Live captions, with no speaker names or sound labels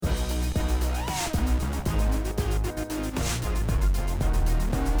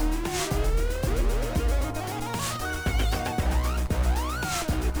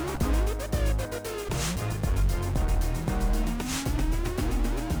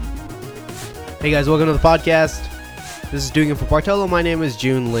Hey guys, welcome to the podcast. This is Doing It for Bartolo. My name is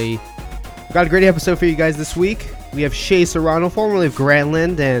June Lee. We've got a great episode for you guys this week. We have Shea Serrano, formerly of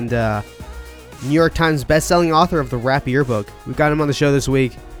Grantland and New York Times best-selling author of the Rap Yearbook. We've got him on the show this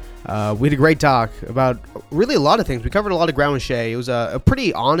week. We had a great talk about really a lot of things. We covered a lot of ground with Shea. It was a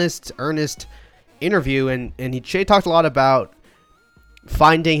pretty honest, earnest interview, and Shea talked a lot about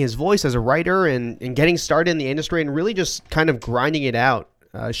finding his voice as a writer and getting started in the industry and really just kind of grinding it out.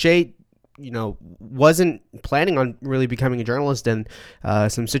 Shea, wasn't planning on really becoming a journalist, and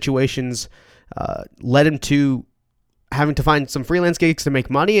some situations led him to having to find some freelance gigs to make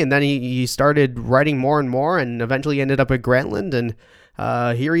money, and then he started writing more and more, and eventually ended up at Grantland,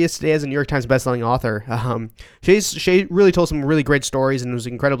 and here he is today as a New York Times bestselling author. Shea really told some really great stories and was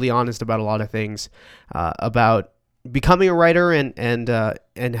incredibly honest about a lot of things, about becoming a writer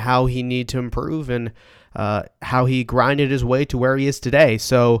and how he needed to improve and how he grinded his way to where he is today.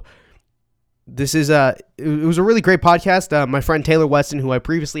 So this is it was a really great podcast. My friend Taylor Weston, who I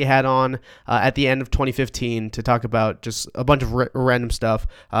previously had on at the end of 2015 to talk about just a bunch of random stuff.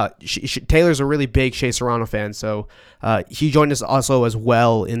 Taylor's a really big Shea Serrano fan, so he joined us also as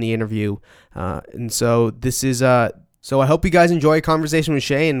well in the interview. And so this is so I hope you guys enjoy a conversation with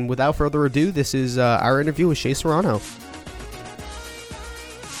Shea. And without further ado, this is our interview with Shea Serrano.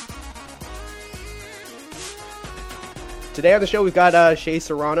 Today on the show, we've got Shea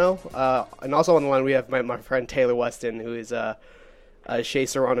Serrano, and also on the line we have my friend Taylor Weston, who is a Shea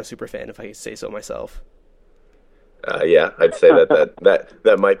Serrano superfan, if I say so myself. Yeah, I'd say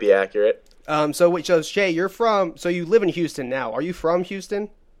that might be accurate. So Shea, so you live in Houston now. Are you from Houston?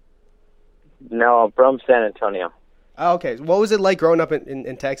 No, I'm from San Antonio. Oh, okay. What was it like growing up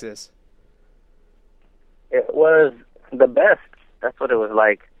in Texas? It was the best. That's what it was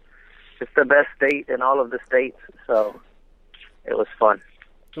like. It's the best state in all of the states, so it was fun.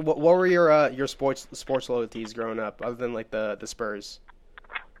 So what were your sports loyalties growing up, other than like the Spurs?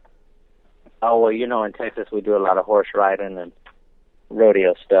 Oh, well, in Texas we do a lot of horse riding and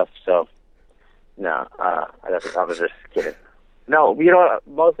rodeo stuff, so no, I was just kidding. No,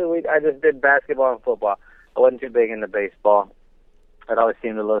 mostly I just did basketball and football. I wasn't too big into baseball. It always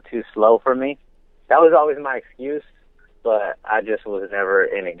seemed a little too slow for me. That was always my excuse, but I just was never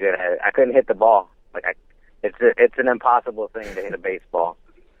any good at it. I couldn't hit the ball. It's an impossible thing to hit a baseball.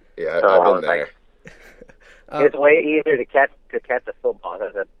 Yeah, so I've been there. It's way easier to catch a football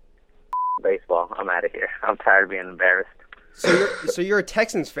than a baseball. I'm out of here. I'm tired of being embarrassed. So you're a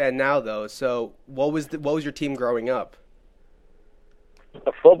Texans fan now, though. So what was your team growing up?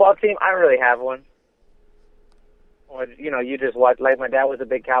 A football team? I don't really have one. Well, you just watch. Like, my dad was a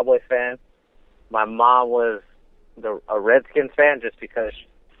big Cowboys fan. My mom was a Redskins fan just because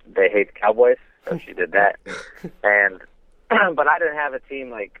they hate the Cowboys, so she did that. But I didn't have a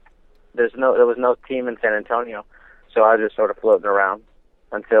team. There was no team in San Antonio, so I was just sort of floating around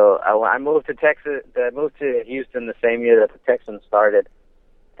until I moved to Texas. I moved to Houston the same year that the Texans started,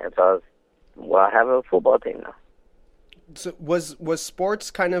 and so I have a football team now. So was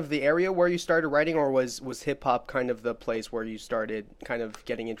sports kind of the area where you started writing, or was hip hop kind of the place where you started kind of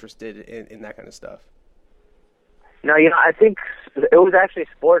getting interested in that kind of stuff? No, I think it was actually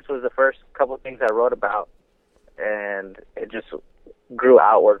sports was the first couple of things I wrote about, and it just grew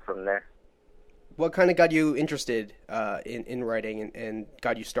outward from there. What kind of got you interested in writing and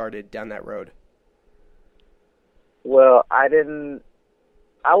got you started down that road? Well, I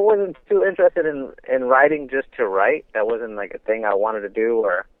wasn't too interested in writing just to write. That wasn't like a thing I wanted to do,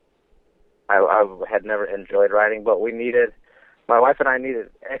 or I had never enjoyed writing, but my wife and I needed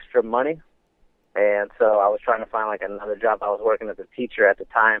extra money. And so I was trying to find another job. I was working as a teacher at the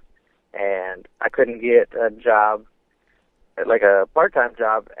time, and I couldn't get a job, like a part-time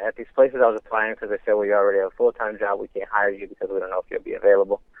job at these places I was applying because they said, well, you already have a full-time job. We can't hire you because we don't know if you'll be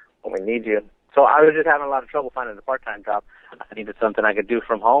available when we need you. So I was just having a lot of trouble finding a part-time job. I needed something I could do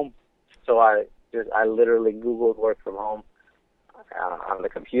from home. So I literally Googled work from home on the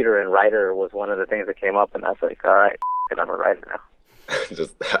computer, and writer was one of the things that came up, and I was like, all right, I'm a writer now.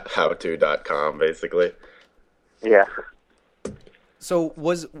 Just howto.com, basically. Yeah. So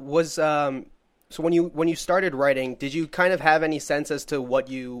so when you started writing, did you kind of have any sense as to what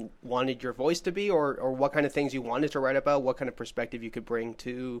you wanted your voice to be, or what kind of things you wanted to write about, what kind of perspective you could bring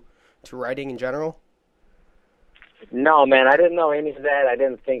to writing in general? No, man, I didn't know any of that. I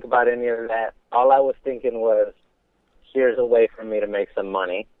didn't think about any of that. All I was thinking was, here's a way for me to make some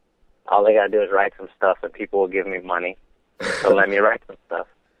money. All I got to do is write some stuff, and people will give me money. So let me write some stuff.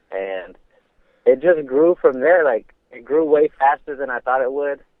 And it just grew from there. It grew way faster than I thought it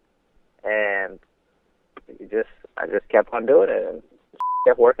would. And I just kept on doing it and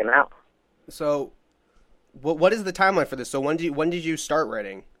kept working out. So, what is the timeline for this? So when did you start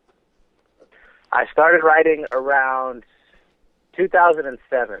writing? I started writing around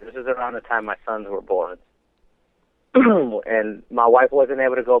 2007. This is around the time my sons were born. And my wife wasn't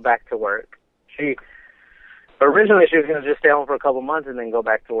able to go back to work. Originally she was going to just stay home for a couple months and then go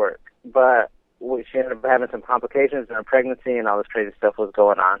back to work. But she ended up having some complications in her pregnancy, and all this crazy stuff was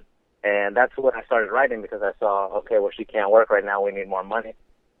going on. And that's when I started writing, because I saw, okay, well, she can't work right now. We need more money.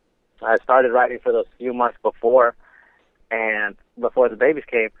 I started writing for those few months before the babies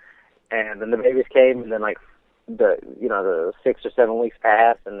came. And then the babies came, and then like the 6 or 7 weeks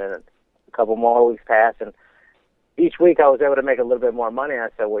passed, and then a couple more weeks passed, and each week I was able to make a little bit more money. I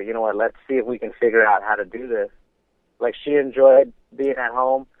said, well, you know what, let's see if we can figure out how to do this. Like, she enjoyed being at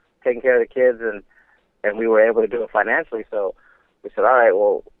home, taking care of the kids, and we were able to do it financially. So we said, all right,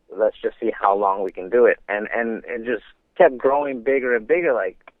 well, let's just see how long we can do it. And it just kept growing bigger and bigger.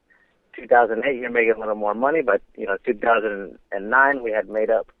 Like 2008, you're making a little more money, but 2009 we had made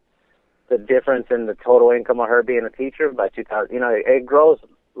up the difference in the total income of her being a teacher. By 2000, it grows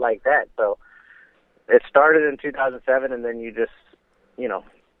like that. So it started in 2007, and then you just,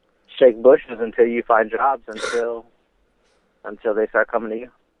 shake bushes until you find jobs until they start coming to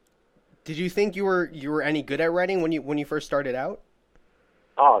you. Did you think you were any good at writing when you first started out?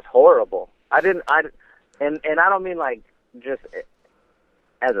 Oh, it's horrible. And I don't mean like just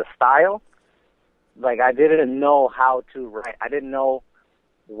as a style. Like, I didn't know how to write. I didn't know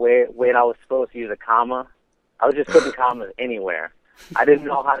when I was supposed to use a comma. I was just putting commas anywhere. I didn't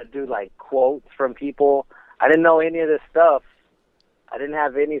know how to do like quotes from people. I didn't know any of this stuff. I didn't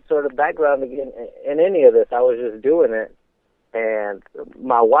have any sort of background in any of this. I was just doing it. And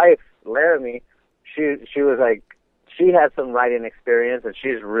my wife, Laramie, she was like, she had some writing experience, and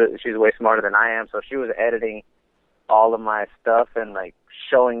she's way smarter than I am. So she was editing all of my stuff and like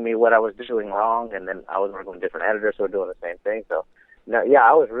showing me what I was doing wrong. And then I was working with different editors who were doing the same thing. So no, yeah,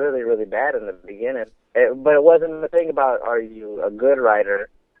 I was really, really bad in the beginning. But it wasn't the thing about, are you a good writer?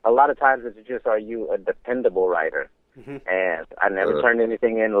 A lot of times it's just, are you a dependable writer? Mm-hmm. And I never turned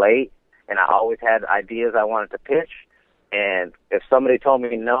anything in late, and I always had ideas I wanted to pitch. And if somebody told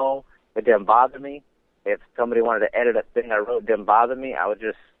me no, it didn't bother me. If somebody wanted to edit a thing I wrote, it didn't bother me. I would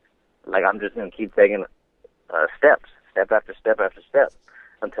just, like, I'm just going to keep taking step after step after step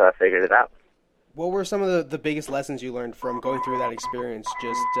until I figured it out. What were some of the biggest lessons you learned from going through that experience?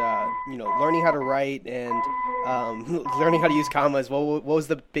 Just, learning how to write and learning how to use commas. What was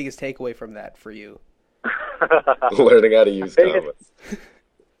the biggest takeaway from that for you? Learning how to use commas.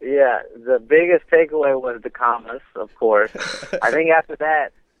 Yeah, the biggest takeaway was the commas, of course. I think after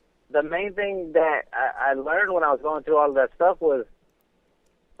that, the main thing that I learned when I was going through all of that stuff was,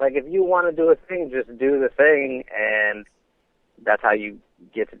 like, if you want to do a thing, just do the thing, and that's how you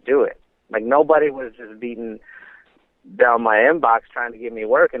get to do it. Like, nobody was just beating down my inbox trying to give me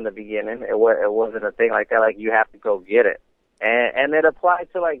work in the beginning. It wasn't a thing like that. Like, you have to go get it. And it applied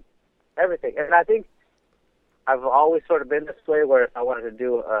to, like, everything. And I think I've always sort of been this way where if I wanted to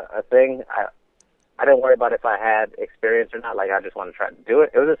do a thing, I didn't worry about if I had experience or not. Like, I just wanted to try to do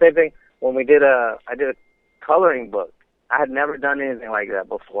it. It was the same thing when I did a coloring book. I had never done anything like that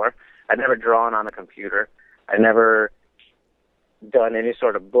before. I'd never drawn on a computer. I'd never done any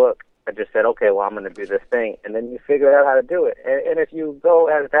sort of book. I just said, okay, well, I'm going to do this thing. And then you figure out how to do it. And if you go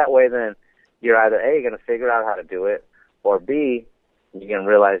at it that way, then you're either A, going to figure out how to do it, or B, you're going to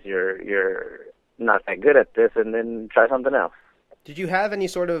realize you're not that good at this, and then try something else. Did you have any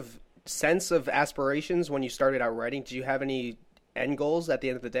sort of sense of aspirations when you started out writing? Did you have any end goals at the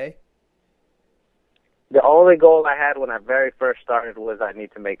end of the day? The only goal I had when I very first started was I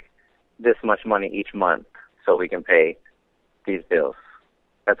need to make this much money each month so we can pay these bills.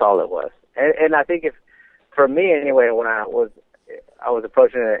 That's all it was. And I think for me anyway, when I was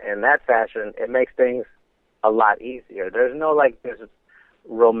approaching it in that fashion, it makes things a lot easier. There's no this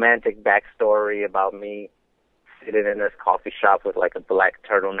romantic backstory about me sitting in this coffee shop with like a black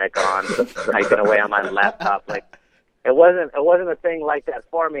turtleneck on, typing away on my laptop. Like, it wasn't a thing like that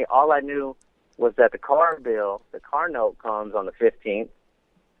for me. All I knew was that the car note comes on the 15th,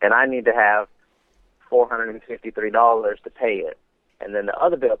 and I need to have $453 to pay it. And then the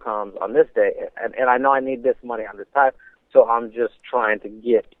other bill comes on this day, and I know I need this money on this time, so I'm just trying to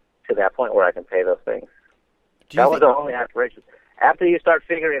get to that point where I can pay those things. That was the only aspiration. After you start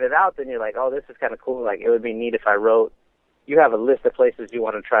figuring it out, then you're like, oh, this is kind of cool. Like, it would be neat if I wrote. You have a list of places you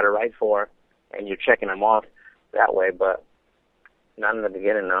want to try to write for, and you're checking them off that way, but not in the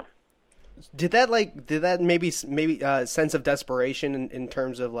beginning, no. Did that maybe sense of desperation in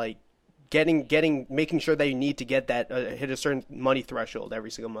terms of like making sure that you need to get that hit a certain money threshold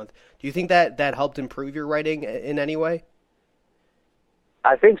every single month. Do you think that helped improve your writing in any way?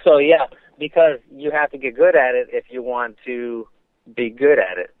 I think so, yeah, because you have to get good at it if you want to be good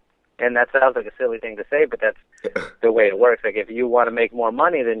at it. And that sounds like a silly thing to say, but that's the way it works. Like, if you want to make more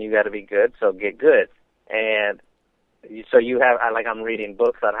money, then you got to be good, so get good. And so you have, like, I'm reading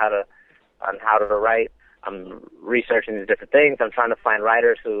books on how to write. I'm researching these different things. I'm trying to find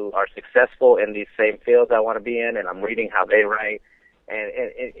writers who are successful in these same fields I want to be in, and I'm reading how they write. And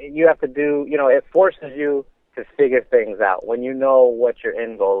you have to do, it forces you to figure things out when you know what your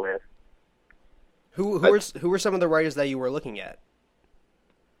end goal is. Who were some of the writers that you were looking at?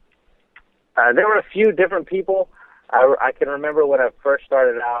 There were a few different people. I can remember when I first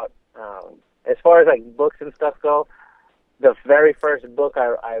started out. As far as like books and stuff go, the very first book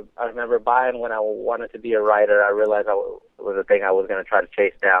I remember buying when I wanted to be a writer, I realized it was a thing I was going to try to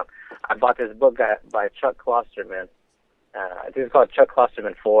chase down. I bought this book by Chuck Klosterman. I think it's called Chuck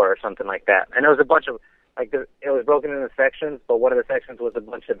Klosterman 4 or something like that. And there was a bunch of, it was broken into sections, but one of the sections was a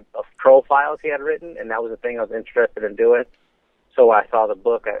bunch of profiles he had written, and that was the thing I was interested in doing. So when I saw the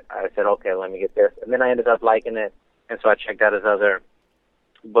book, I said, okay, let me get this. And then I ended up liking it, and so I checked out his other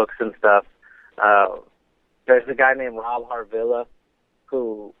books and stuff. There's a guy named Rob Harvilla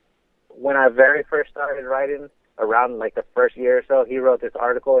who, when I very first started writing, around like the first year or so, he wrote this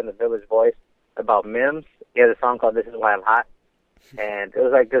article in the Village Voice about Mims. He has a song called This Is Why I'm Hot. And it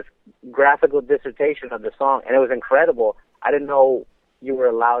was like this graphical dissertation of the song, and it was incredible. I didn't know you were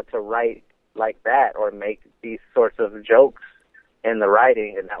allowed to write like that or make these sorts of jokes in the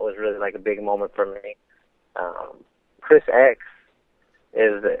writing, and that was really like a big moment for me. Chris X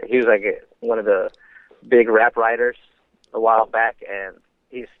he was like one of the big rap writers a while back, and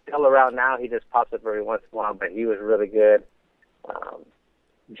he's still around now. He just pops up every once in a while, but he was really good.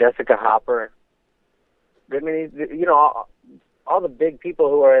 Jessica Hopper. I mean, all the big people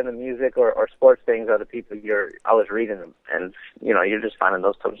who are in the music or sports things are the people I was reading them, and you're just finding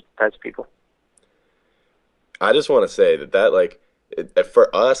those types of people. I just want to say that like,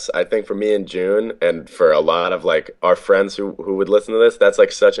 for us, I think for me and June, and for a lot of like our friends who would listen to this, that's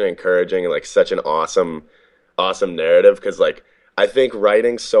like such an encouraging and like such an awesome narrative, because like I think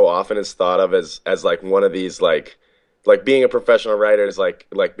writing so often is thought of as like one of these like being a professional writer is like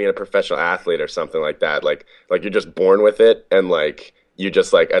being a professional athlete or something like that. Like you're just born with it, and like you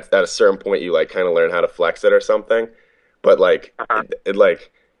just like at a certain point you like kind of learn how to flex it or something. But like it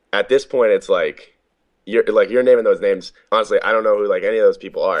like at this point it's like you're naming those names. Honestly, I don't know who like any of those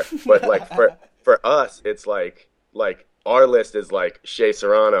people are. But like for us, it's like our list is like Shea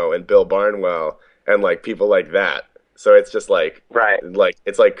Serrano and Bill Barnwell and like people like that. So it's just like like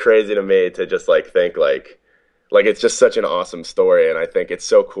it's like crazy to me to just like think like it's just such an awesome story, and I think it's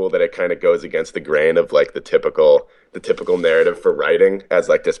so cool that it kind of goes against the grain of like the typical narrative for writing as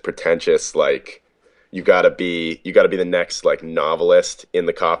like this pretentious like you gotta be the next like novelist in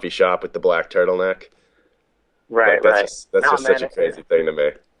the coffee shop with the black turtleneck. Right, like, that's just such a crazy thing to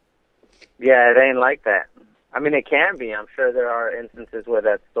me. Yeah, it ain't like that. I mean, it can be. I'm sure there are instances where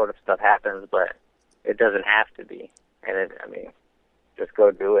that sort of stuff happens, but it doesn't have to be. And just go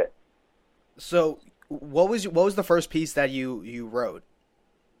do it. So, what was the first piece that you wrote?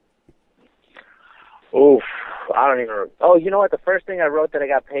 Oof, I don't even. Oh, you know what? The first thing I wrote that I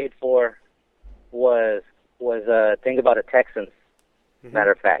got paid for was a thing about a Texan. Mm-hmm.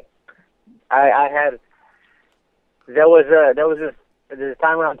 Matter of fact, I had. There was this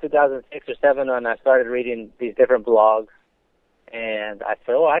time around 2006 or 7 when I started reading these different blogs, and I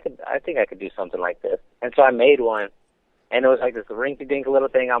said, I think I could do something like this. And so I made one, and it was like this rinky-dink little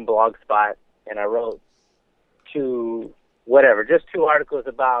thing on Blogspot, and I wrote two articles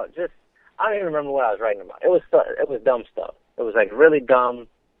about I don't even remember what I was writing about. It was dumb stuff. It was like really dumb,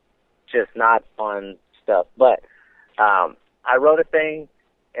 just not fun stuff. But I wrote a thing,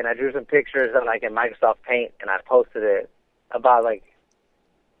 and I drew some pictures in Microsoft Paint, and I posted it about like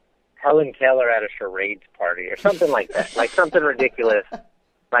Helen Keller at a charades party or something like that, like something ridiculous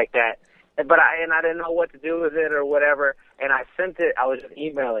like that. But I didn't know what to do with it or whatever, and I sent it. I was just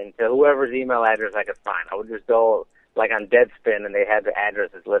emailing to whoever's email address I could find. I would just go like on Deadspin, and they had the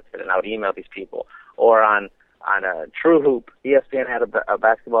addresses listed, and I would email these people. Or on True Hoop, ESPN had a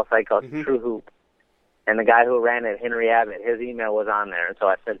basketball site called True Hoop. And the guy who ran it, Henry Abbott, his email was on there, and so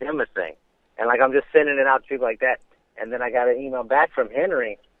I sent him a thing. And I'm just sending it out to people like that. And then I got an email back from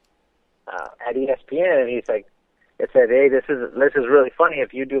Henry at ESPN, and he's like, it said, "Hey, this is really funny.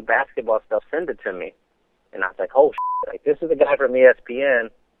 If you do basketball stuff, send it to me." And I was like, "Oh, like this is the guy from ESPN,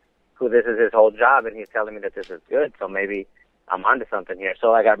 who this is his whole job, and he's telling me that this is good. So maybe I'm onto something here. So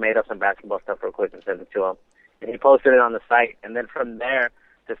like I made up some basketball stuff real quick and sent it to him. And he posted it on the site. And then from there,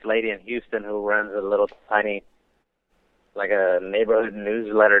 this lady in Houston who runs a little tiny, like a neighborhood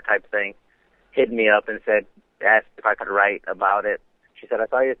newsletter type thing, hit me up and asked if I could write about it. She said, I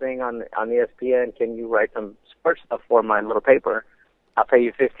saw your thing on ESPN. Can you write some sports stuff for my little paper? I'll pay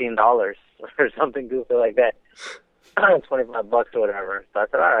you $15 or something goofy like that. $25 or whatever. So I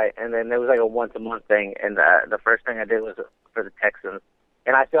said, all right. And then it was like a once-a-month thing. And the first thing I did was for the Texans.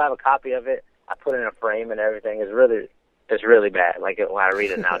 And I still have a copy of it. I put it in a frame and everything. It's really bad. Like when I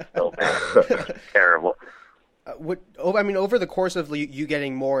read it now, it's so bad. It's terrible. Over the course of you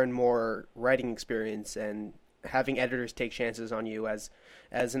getting more and more writing experience and having editors take chances on you as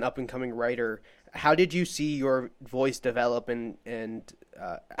an up-and-coming writer, how did you see your voice develop, and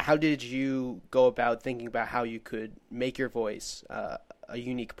how did you go about thinking about how you could make your voice a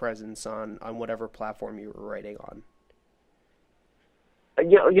unique presence on whatever platform you were writing on?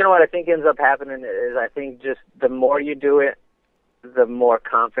 You know what I think ends up happening is I think just the more you do it, the more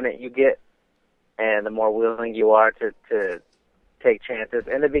confident you get, and the more willing you are to take chances.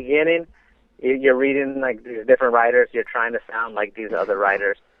 In the beginning, you're reading like these different writers, you're trying to sound like these other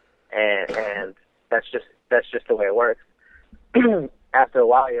writers, and that's just the way it works. After a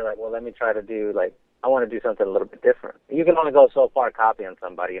while, you're like, well, let me try to do I want to do something a little bit different. You can only go so far copying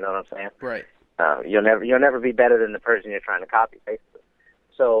somebody, you know what I'm saying? Right. You'll never be better than the person you're trying to copy, basically.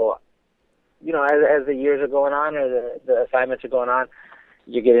 So, as the years are going on or the assignments are going on,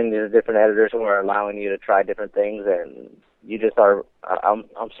 you get into different editors who are allowing you to try different things, and you just are. I'm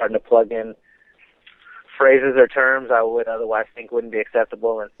starting to plug in phrases or terms I would otherwise think wouldn't be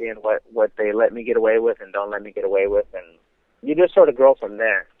acceptable, and seeing what they let me get away with and don't let me get away with, and you just sort of grow from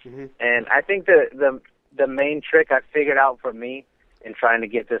there. Mm-hmm. And I think the main trick I figured out for me in trying to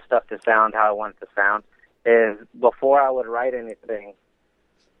get this stuff to sound how I want it to sound is before I would write anything,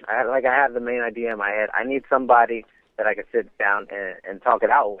 I have the main idea in my head. I need somebody that I could sit down and talk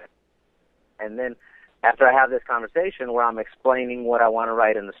it out with. And then after I have this conversation where I'm explaining what I want to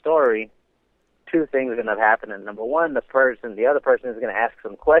write in the story, two things end up happening. Number one, the other person is going to ask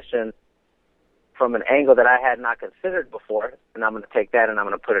some questions from an angle that I had not considered before, and I'm going to take that and I'm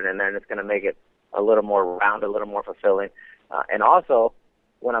going to put it in there, and it's going to make it a little more round, a little more fulfilling. And also,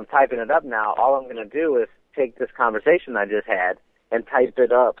 when I'm typing it up now, all I'm going to do is take this conversation I just had and type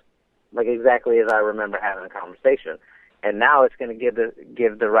it up like exactly as I remember having a conversation. And now it's going to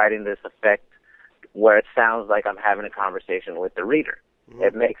give the writing this effect where it sounds like I'm having a conversation with the reader. Mm-hmm.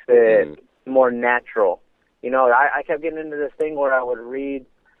 It makes it more natural. I kept getting into this thing where I would read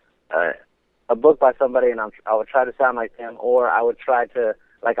a book by somebody and I would try to sound like them, or I would try to,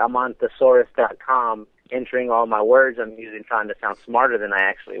 I'm on thesaurus.com entering all my words I'm using, trying to sound smarter than I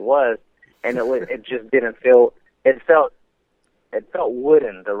actually was, and it just didn't feel, it felt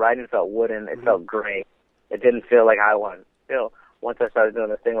wooden. The writing felt wooden. It felt gray. It didn't feel like I wanted to feel. Once I started doing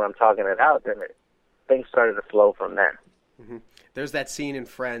this thing where I'm talking it out, then things started to flow from there. Mm-hmm. There's that scene in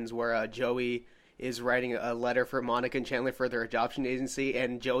Friends where Joey is writing a letter for Monica and Chandler for their adoption agency,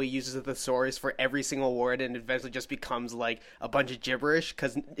 and Joey uses a thesaurus for every single word, and eventually just becomes like a bunch of gibberish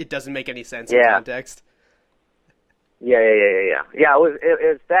because it doesn't make any sense in context. Yeah.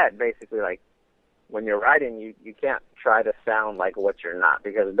 It's that basically. Like when you're writing, you can't try to sound like what you're not,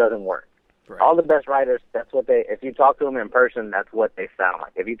 because it doesn't work. Right. All the best writers, that's what if you talk to them in person, that's what they sound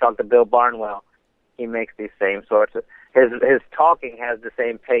like. If you talk to Bill Barnwell, he makes these same sorts of, his talking has the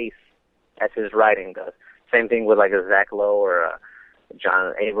same pace as his writing does. Same thing with like a Zach Lowe or a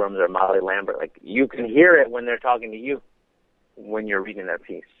John Abrams or Molly Lambert. Like you can hear it when they're talking to you when you're reading their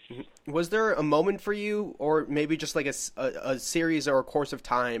piece. Was there a moment for you, or maybe just like a series or a course of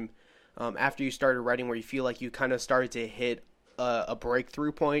time after you started writing where you feel like you kind of started to hit a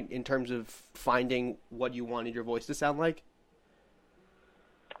breakthrough point in terms of finding what you wanted your voice to sound like?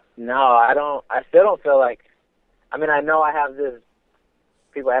 No, I don't. I still don't feel like, I know I have this,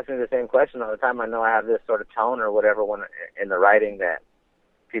 people ask me the same question all the time. I know I have this sort of tone or whatever when in the writing that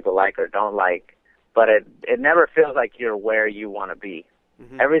people like or don't like, but it never feels like you're where you want to be.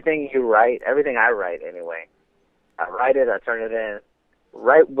 Mm-hmm. Everything you write, everything I write anyway, I write it, I turn it in.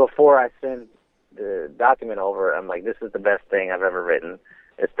 Right before I send the document over, I'm like, this is the best thing I've ever written.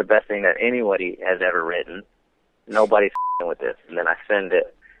 It's the best thing that anybody has ever written. Nobody's with this. And then I send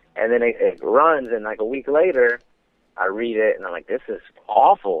it. And then it runs, and like a week later, I read it, and I'm like, this is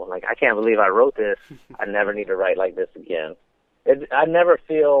awful. Like, I can't believe I wrote this. I never need to write like this again. I never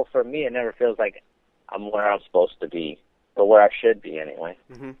feel, for me, it never feels like I'm where I'm supposed to be, or where I should be anyway.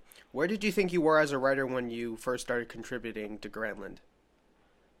 Mm-hmm. Where did you think you were as a writer when you first started contributing to Grantland?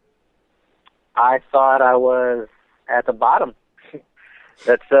 I thought I was at the bottom.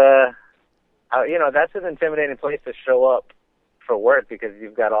 that's that's an intimidating place to show up for work because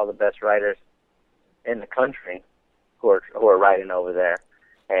you've got all the best writers in the country who are writing over there,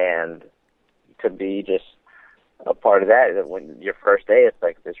 and to be just a part of that when your first day, it's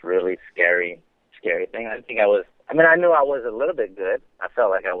like this really scary thing. I knew I was a little bit good. I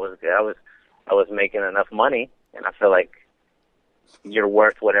felt like I was good. I was making enough money, and I feel like you're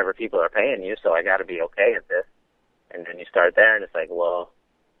worth whatever people are paying you, so I got to be okay at this. And then you start there, and it's like, well,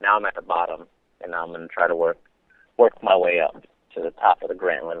 now I'm at the bottom, and now I'm going to try to work my way up to the top of the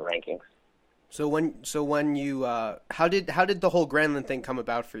Grantland rankings. So when you how did the whole Grantland thing come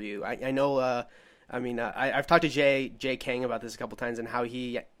about for you? I know. I've talked to Jay Kang about this a couple times and how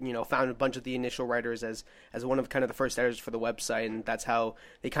he, found a bunch of the initial writers as one of kind of the first editors for the website, and that's how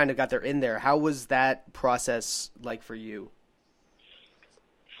they kind of got their in there. How was that process like for you?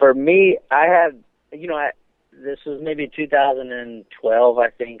 For me, I had, this was maybe 2012, I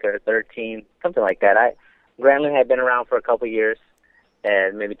think, or 13, something like that. Grantland had been around for a couple years,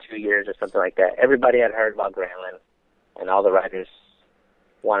 and maybe 2 years or something like that. Everybody had heard about Grantland, and all the writers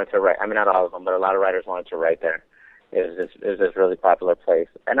wanted to write. I mean, not all of them, but a lot of writers wanted to write there. It was this really popular place,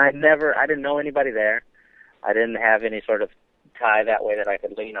 and I didn't know anybody there. I didn't have any sort of tie that way that I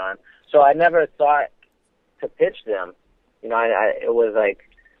could lean on, so I never thought to pitch them. It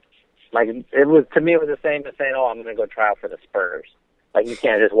was to me, it was the same as saying, "Oh, I'm going to go try out for the Spurs." Like, you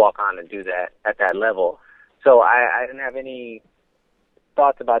can't just walk on and do that at that level. So I didn't have any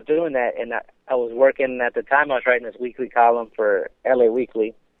thoughts about doing that, and I was working at the time. I was writing this weekly column for LA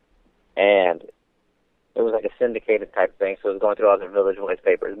Weekly, and it was like a syndicated type thing, so it was going through all the Village Voice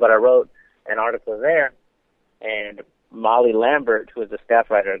papers. But I wrote an article there, and Molly Lambert, who was the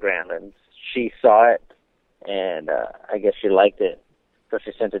staff writer at Grantland, she saw it, and I guess she liked it, so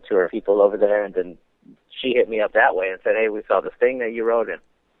she sent it to her people over there, and then she hit me up that way and said, "Hey, we saw this thing that you wrote, and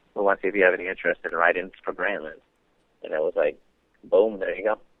we want to see if you have any interest in writing for Grantland." And it was like, boom, there you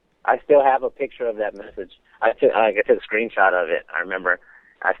go. I still have a picture of that message. I took a screenshot of it. I remember.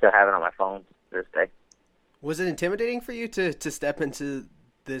 I still have it on my phone to this day. Was it intimidating for you to step into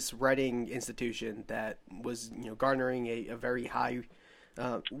this writing institution that was garnering a very high,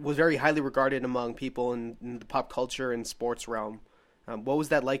 was very highly regarded among people in the pop culture and sports realm? What was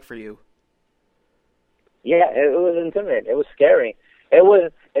that like for you? Yeah, it was intimidating. It was scary. It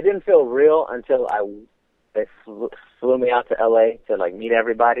didn't feel real until they flew me out to LA to meet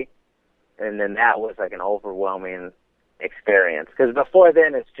everybody, and then that was like an overwhelming experience. Because before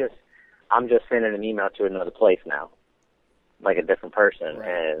then, I'm just sending an email to another place now, like a different person, right.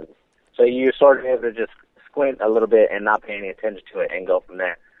 And so you're sort of able to just squint a little bit and not pay any attention to it and go from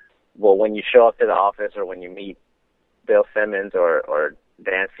there. Well, when you show up to the office or when you meet Bill Simmons or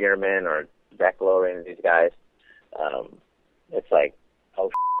Dan Fierman or Zach Lowe and these guys, it's like,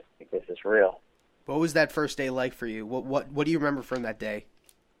 oh, this is real. What was that first day like for you? What do you remember from that day?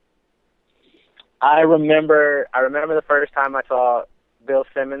 I remember the first time I saw Bill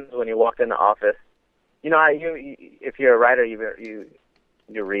Simmons when he walked in the office. If you're a writer, you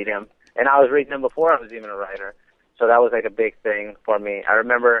read him, and I was reading him before I was even a writer, so that was like a big thing for me. I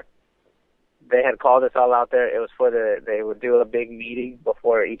remember they had called us all out there. It was they would do a big meeting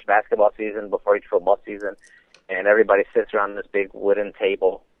before each basketball season, before each football season, and everybody sits around this big wooden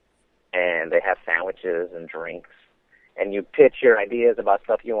table, and they have sandwiches and drinks, and you pitch your ideas about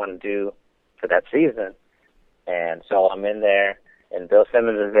stuff you want to do for that season. And so I'm in there, and Bill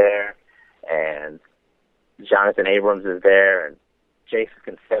Simmons is there, and Jonathan Abrams is there, and Jason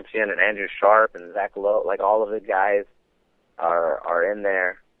Concepcion and Andrew Sharp and Zach Lowe, like all of the guys are in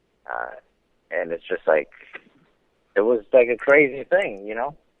there, and it's just like, it was like a crazy thing,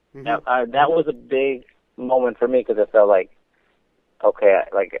 Mm-hmm. That was a big moment for me because it felt like, okay,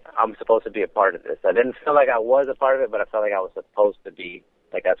 like I'm supposed to be a part of this. I didn't feel like I was a part of it, but I felt like I was supposed to be.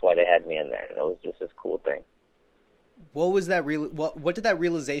 Like, that's why they had me in there. It was just this cool thing. What was that what did that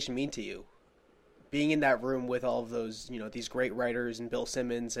realization mean to you? Being in that room with all of those, these great writers and Bill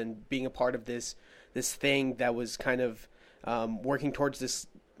Simmons, and being a part of this thing that was kind of working towards this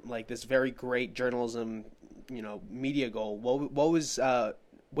very great journalism, media goal.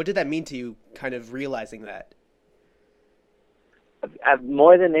 What did that mean to you, kind of realizing that?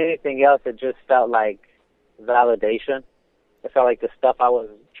 More than anything else, it just felt like validation. It felt like the stuff I was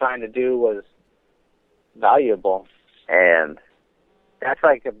trying to do was valuable, and that's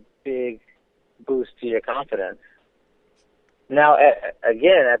like a big boost to your confidence. Now,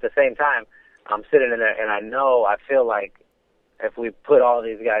 again, at the same time, I'm sitting in there, and I feel like if we put all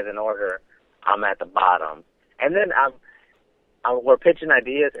these guys in order, I'm at the bottom. And then we're pitching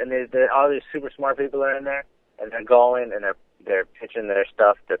ideas, and all these super smart people are in there, and they're going, and they're they're pitching their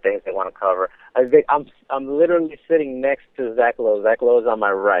stuff, the things they want to cover. I'm literally sitting next to Zach Lowe. Zach Lowe is on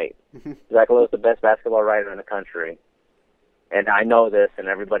my right. Zach Lowe is the best basketball writer in the country, and I know this, and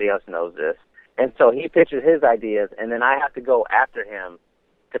everybody else knows this. And so he pitches his ideas, and then I have to go after him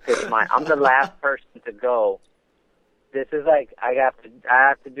to pitch mine. I'm the last person to go. This is like I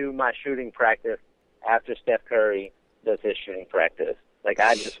have to do my shooting practice after Steph Curry does his shooting practice. Like,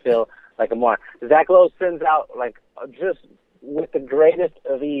 I just feel like a moron. Zach Lowe sends out, like, just with the greatest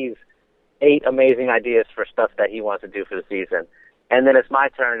of ease, 8 amazing ideas for stuff that he wants to do for the season. And then it's my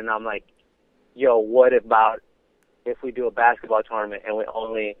turn, and I'm like, yo, what about if we do a basketball tournament and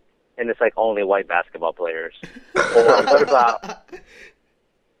it's like only white basketball players? Or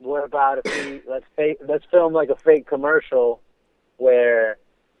what about if let's film like a fake commercial where,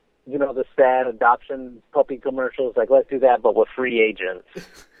 you know, the sad adoption puppy commercials, like, let's do that, but with free agents.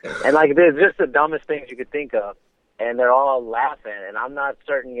 And, like, there's just the dumbest things you could think of, and they're all laughing, and I'm not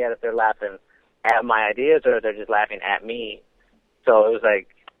certain yet if they're laughing at my ideas or if they're just laughing at me. So it was like,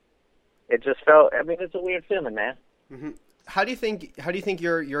 it just felt, I mean, it's a weird feeling, man. Mm-hmm. How do you think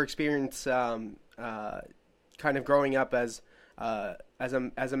your experience kind of growing up as a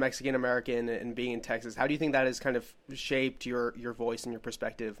Mexican American and being in Texas, how do you think that has kind of shaped your voice and your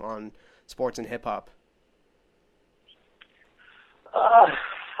perspective on sports and hip hop?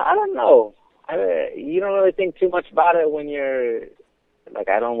 I don't know. You don't really think too much about it when you're like,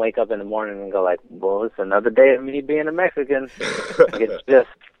 I don't wake up in the morning and go like, well, it's another day of me being a Mexican. Like, it's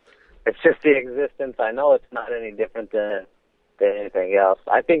just the existence. I know it's not any different than anything else.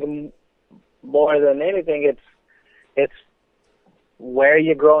 I think more than anything, it's where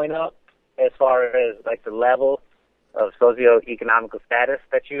you're growing up as far as like the level of socioeconomical status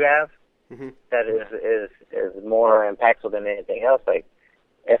that you have. Mm-hmm. That is more impactful than anything else. Like,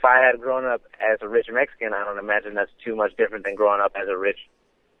 if I had grown up as a rich Mexican, I don't imagine that's too much different than growing up as a rich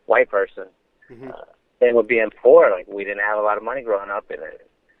white person. Mm-hmm. Same with being poor. Like, we didn't have a lot of money growing up, and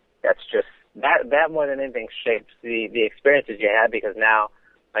that's just that more than anything shapes the experiences you had, because now,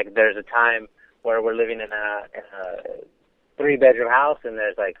 like, there's a time where we're living in a 3-bedroom house and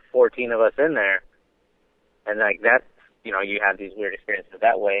there's like 14 of us in there, and like that's, you know, you have these weird experiences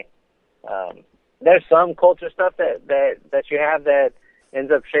that way. There's some culture stuff that you have that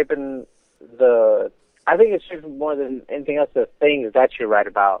ends up shaping I think it's just more than anything else the things that you write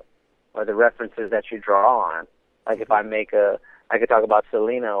about or the references that you draw on. Like, if I could talk about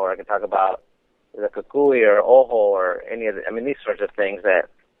Selena, or I could talk about the Kukui or Ojo or any of these sorts of things that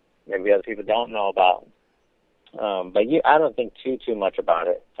maybe other people don't know about. But I don't think too much about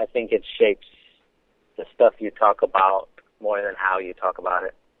it. I think it shapes the stuff you talk about more than how you talk about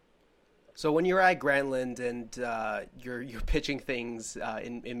it. So when you're at Grantland and you're pitching things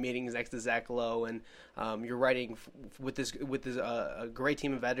in meetings next to Zach Lowe, and you're writing with this a great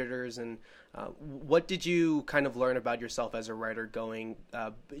team of editors, and what did you kind of learn about yourself as a writer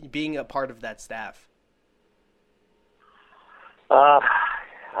being a part of that staff?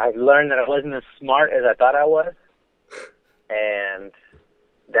 I learned that I wasn't as smart as I thought I was, and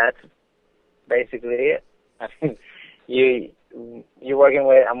that's basically it. I mean,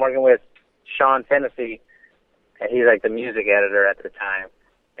 I'm working with Sean Tennessee, and he's like the music editor at the time.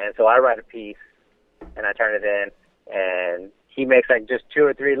 And so I write a piece, and I turn it in, and he makes like just 2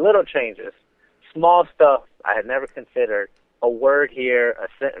 or 3 little changes, small stuff I had never considered. A word here,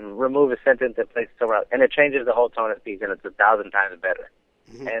 remove a sentence and place it somewhere else, and it changes the whole tone of the piece, and it's 1,000 times better.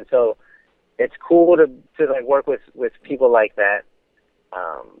 Mm-hmm. And so it's cool to like work with people like that.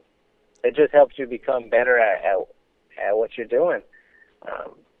 It just helps you become better at what you're doing.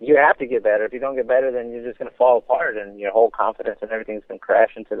 You have to get better. If you don't get better, then you're just going to fall apart, and your whole confidence and everything's going to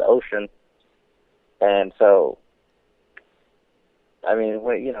crash into the ocean. And so, I mean,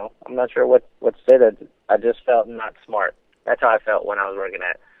 you know, I'm not sure what to say. That I just felt not smart. That's how I felt when I was working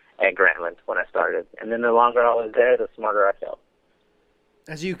at Grantland when I started. And then the longer I was there, the smarter I felt.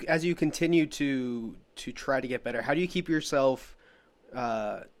 As you continue to try to get better, how do you keep yourself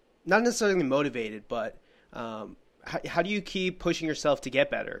not necessarily motivated, but how do you keep pushing yourself to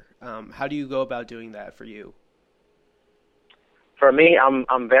get better? How do you go about doing that for you? For me, I'm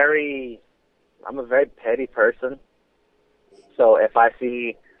a very petty person. So if I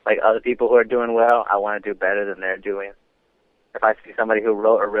see like other people who are doing well, I want to do better than they're doing. If I see somebody who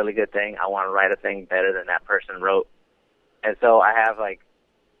wrote a really good thing, I want to write a thing better than that person wrote. And so I have like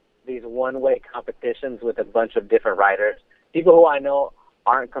these one-way competitions with a bunch of different writers, people who I know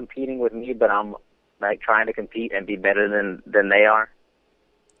aren't competing with me, but I'm like trying to compete and be better than they are.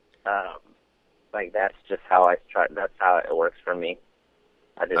 Like that's just how I try. That's how it works for me.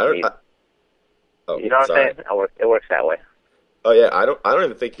 You know what I'm saying? It works that way. Oh yeah, I don't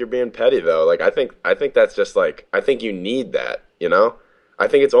even think you're being petty though. Like I think that's just like I think you need that, you know? I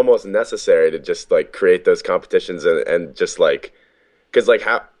think it's almost necessary to just like create those competitions and just like because like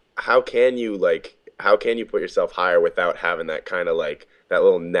how can you put yourself higher without having that kind of like that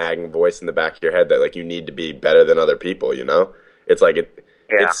little nagging voice in the back of your head that like you need to be better than other people, you know? It's like it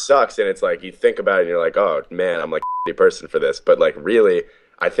Yeah. sucks and it's like you think about it and you're like, "Oh, man, I'm like a person for this." But like really,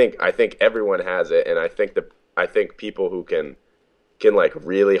 I think everyone has it and I think people who can like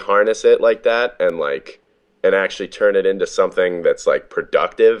really harness it like that and actually turn it into something that's like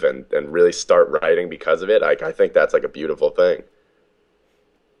productive and really start writing because of it. Like I think that's like a beautiful thing.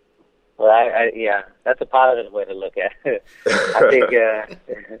 Well, yeah, that's a positive way to look at it. I think,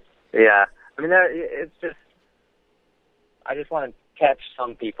 yeah. I mean, it's just I just want to catch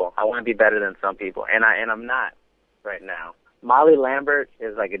some people. I want to be better than some people, and I'm not right now. Molly Lambert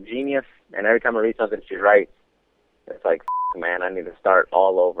is like a genius, and every time I read something she writes, it's like, man, I need to start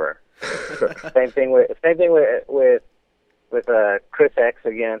all over. Same thing with Chris X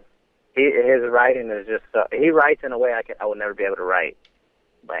again. His writing is just he writes in a way I would never be able to write,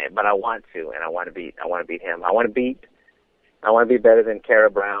 but I want to, and I want to beat him. I want to be better than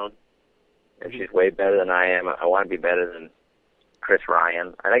Kara Brown, and she's way better than I am. I want to be better than Chris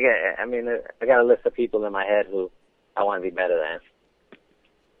Ryan. And I got a list of people in my head who I want to be better than.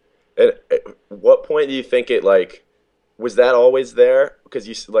 And at what point do you think it like was that always there? Because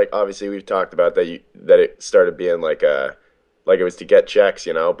you like obviously we've talked about that it started being like it was to get checks,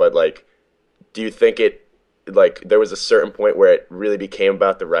 you know. But like, do you think it like there was a certain point where it really became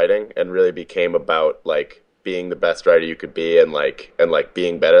about the writing and really became about like being the best writer you could be and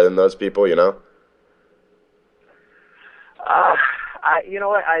being better than those people, you know? You know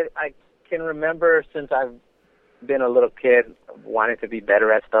what? I can remember since I've been a little kid wanting to be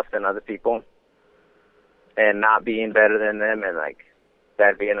better at stuff than other people and not being better than them and like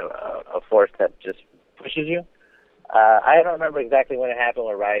that being a force that just pushes you. I don't remember exactly when it happened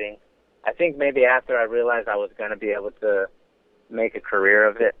with writing. I think maybe after I realized I was going to be able to make a career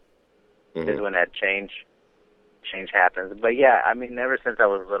of it is when that change happens. But yeah, I mean, ever since I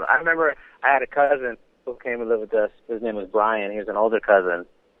was little, I remember I had a cousin who came and lived with us. His name was Brian. He was an older cousin,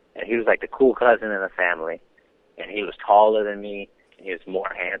 and he was like the cool cousin in the family. And he was taller than me, and he was more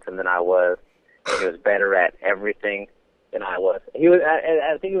handsome than I was, and he was better at everything than I was.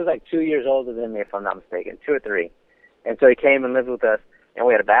 I think he was like 2 years older than me, if I'm not mistaken, 2 or 3. And so he came and lived with us, and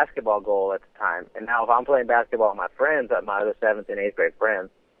we had a basketball goal at the time. And now if I'm playing basketball with my friends, my other 7th and 8th grade friends,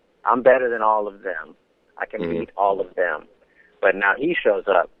 I'm better than all of them. I can beat all of them. But now he shows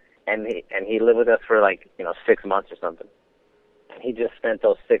up, and he lived with us for 6 months or something. And he just spent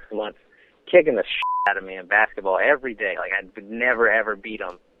those 6 months kicking the shit out of me in basketball every day. Like I could never ever beat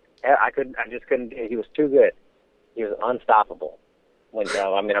him. I just couldn't. He was too good. He was unstoppable. I'm in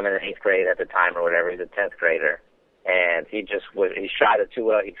the 8th grade at the time or whatever. He's a 10th grader, and he shot it too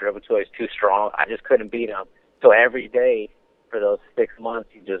well. He dribbled too well. He was too strong. I just couldn't beat him. So every day for those 6 months,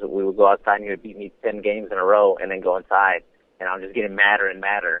 we would go outside and he would beat me 10 games in a row, and then go inside, and I'm just getting madder and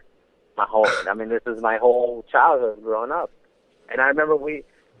madder. This is my whole childhood growing up. And I remember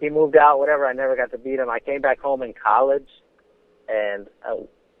he moved out, whatever. I never got to beat him. I came back home in college, and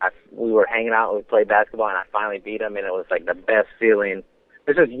we were hanging out. We played basketball, and I finally beat him, and it was like the best feeling.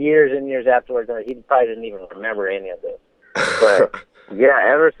 This was years and years afterwards, and he probably didn't even remember any of this. But yeah,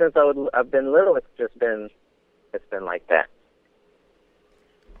 ever since I've been little, it's been like that.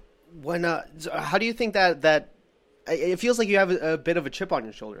 When how do you think that it feels like you have a bit of a chip on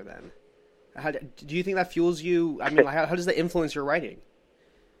your shoulder then? How do you think that fuels you? I mean, how does that influence your writing?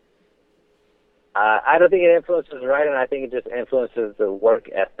 I don't think it influences writing. I think it just influences the work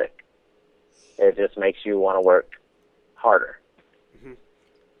ethic. It just makes you want to work harder. Mm-hmm.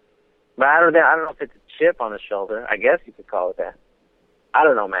 But I don't know if it's a chip on the shoulder. I guess you could call it that. I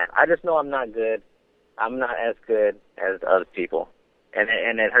don't know, man. I just know I'm not good. I'm not as good as other people, and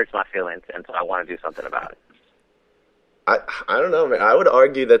it hurts my feelings, and so I want to do something about it. I don't know, man. I would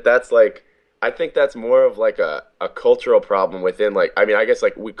argue that that's like I think that's more of like a cultural problem within like I mean I guess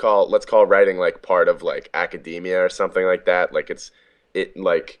like let's call writing like part of like academia or something like that. Like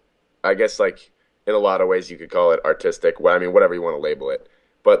I guess like in a lot of ways you could call it artistic. Well, I mean whatever you want to label it.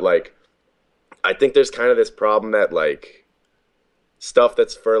 But like I think there's kind of this problem that like stuff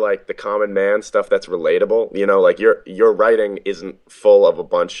that's for like the common man, stuff that's relatable, you know, like your writing isn't full of a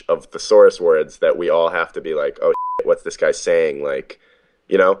bunch of thesaurus words that we all have to be like, oh shit, what's this guy saying? Like,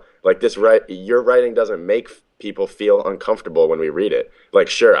 you know, like your writing doesn't make people feel uncomfortable when we read it. Like,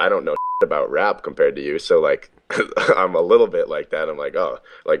 sure, I don't know about rap compared to you, so like I'm a little bit like that. I'm like, oh,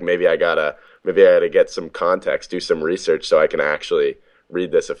 like maybe I gotta get some context, do some research so I can actually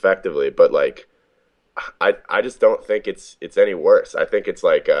read this effectively. But like, I just don't think it's any worse. I think it's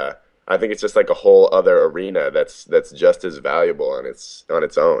like I think it's just like a whole other arena that's just as valuable on its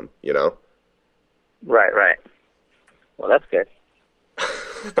own, you know? Right, right. Well, that's good.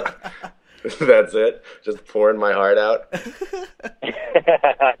 That's it. Just pouring my heart out.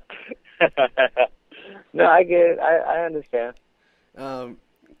 No, I get it. I understand.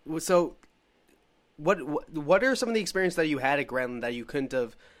 So, what are some of the experiences that you had at Grantland that you couldn't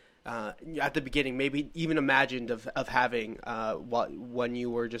have at the beginning, maybe even imagined of having when you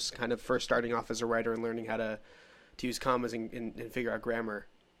were just kind of first starting off as a writer and learning how to use commas and figure out grammar?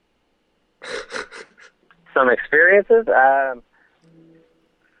 Some experiences.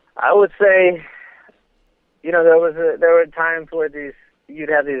 I would say, there were times where you'd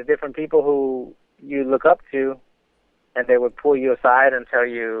have these different people who you look up to, and they would pull you aside and tell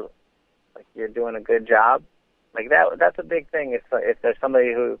you, like, you're doing a good job. Like that's a big thing. If there's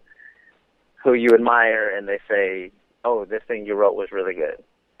somebody who you admire and they say, "Oh, this thing you wrote was really good."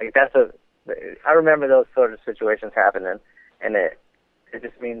 Like I remember those sort of situations happening, and it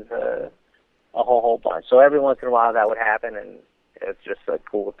just means a whole bunch. So every once in a while that would happen, and it's just a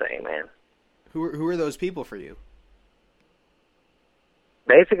cool thing, man. Who are those people for you?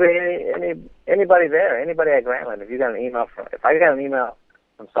 Basically, anybody there, anybody at Grantland. If I got an email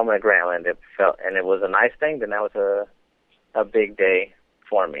from someone at Grantland, and it was a nice thing, then that was a big day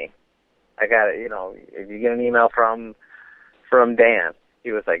for me. I got if you get an email from Dan,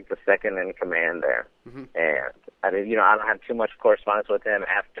 he was like the second in command there, mm-hmm. And I don't have too much correspondence with him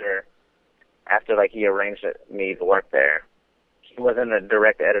after like he arranged me to work there. He wasn't a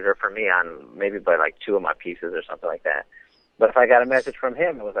direct editor for me on maybe but like 2 of my pieces or something like that. But if I got a message from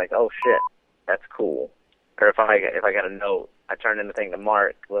him, it was like, oh shit, that's cool. Or if I got a note, I turned in the thing to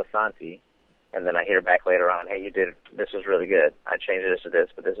Mark Lisanti, and then I hear back later on, hey, this was really good. I changed this to this,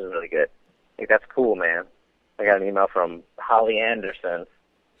 but this is really good. Like, that's cool, man. I got an email from Holly Anderson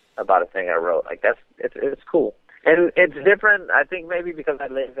about a thing I wrote. Like, it's cool. And it's different, I think, maybe because I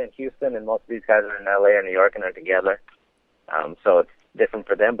live in Houston and most of these guys are in LA or New York and are together. So it's different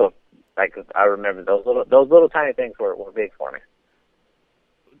for them, but like I remember those little tiny things were big for me.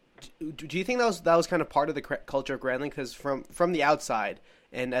 Do you think that was kind of part of the culture of Grantland? Because from the outside,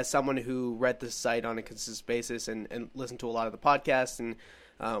 and as someone who read the site on a consistent basis and listened to a lot of the podcasts and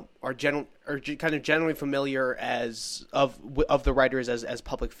are kind of generally familiar of the writers as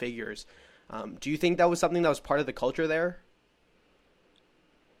public figures, do you think that was something that was part of the culture there?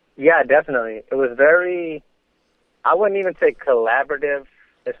 Yeah, definitely. It was very, I wouldn't even say collaborative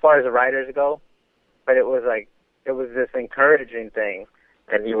as far as the writers go, but it was this encouraging thing.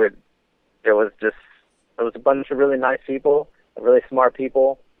 And there was a bunch of really nice people, really smart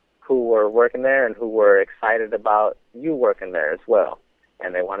people who were working there and who were excited about you working there as well.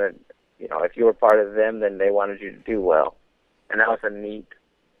 And they wanted, if you were part of them, then they wanted you to do well. And that was a neat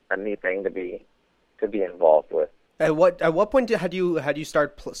thing to be involved with. At what point had you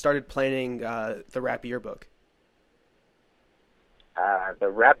started planning the Rap Yearbook? The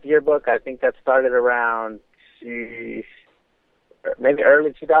Rap Yearbook, I think that started around maybe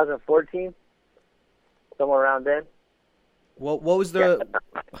early 2014, somewhere around then. What was kind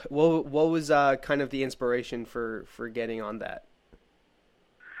of the inspiration for getting on that?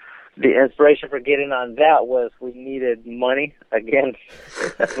 The inspiration for getting on that was we needed money. Again,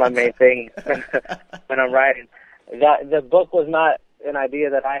 that's my main thing when I'm writing. The book was not an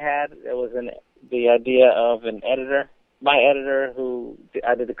idea that I had. It was the idea of an editor. My editor, who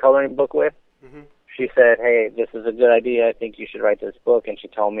I did the coloring book with, mm-hmm. She said, hey, this is a good idea. I think you should write this book. And she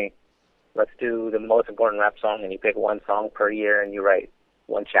told me, let's do the most important rap song, and you pick one song per year, and you write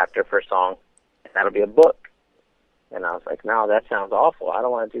one chapter per song, and that'll be a book. And I was like, no, that sounds awful. I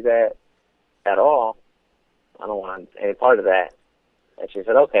don't want to do that at all. I don't want any part of that. And she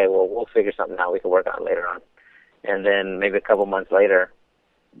said, okay, well, we'll figure something out we can work on later on. And then maybe a couple months later,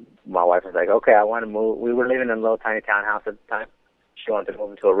 my wife was like, okay, I want to move. We were living in a little tiny townhouse at the time. She wanted to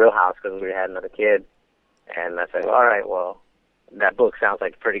move into a real house because we had another kid. And I said, all right, well, that book sounds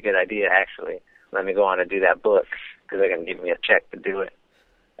like a pretty good idea, actually. Let me go on and do that book because they're going to give me a check to do it.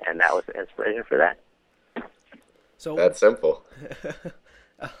 And that was the inspiration for that. So that's simple.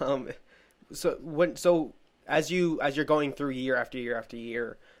 So as you're going through year after year after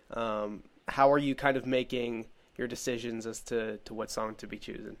year, how are you kind of making your decisions as to what song to be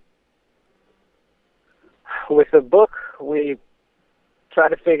choosing? With the book, we try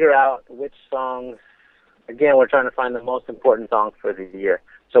to figure out which songs. Again, we're trying to find the most important songs for the year.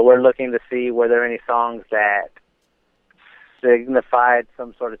 So we're looking to see were there any songs that signified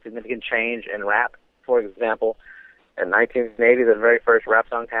some sort of significant change in rap. For example, in 1980, the very first rap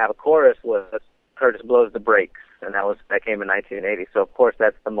song to have a chorus was Curtis Blow's "The Breaks," and that came in 1980. So of course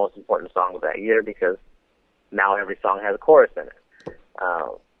that's the most important song of that year because now every song has a chorus in it.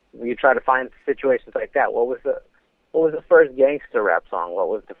 You try to find situations like that. What was the first gangster rap song? What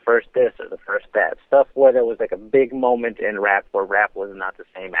was the first this or the first that? Stuff where there was like a big moment in rap where rap was not the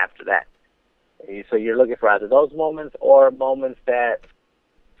same after that. So you're looking for either those moments or moments that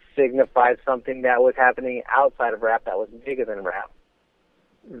signified something that was happening outside of rap that was bigger than rap,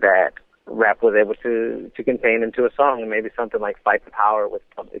 that rap was able to contain into a song. And maybe something like "Fight the Power" with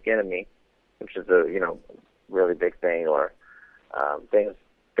Public Enemy, which is a really big thing, or things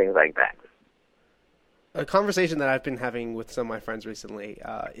like that. A conversation that I've been having with some of my friends recently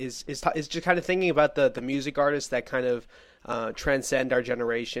is just kind of thinking about the music artists that kind of transcend our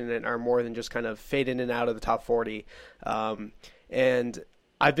generation and are more than just kind of fade in and out of the top 40. And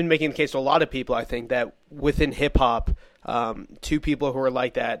I've been making the case to a lot of people, I think, that within hip-hop, two people who are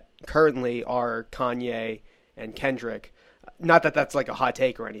like that currently are Kanye and Kendrick. Not that that's like a hot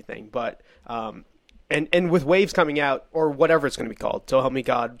take or anything, but and with Waves coming out, or whatever it's going to be called, So Help Me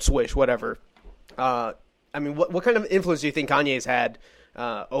God, Swish, whatever. I mean, what kind of influence do you think Kanye's had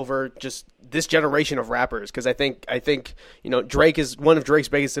over just this generation of rappers? Because I think Drake is one of Drake's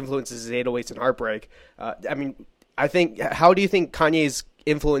biggest influences is 808s and Heartbreak. How do you think Kanye's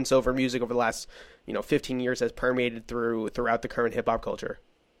influence over music over the last 15 years has permeated throughout the current hip hop culture?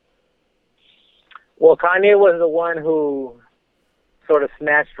 Well, Kanye was the one who sort of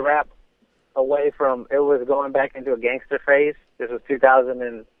snatched rap away from, it was going back into a gangster phase. This was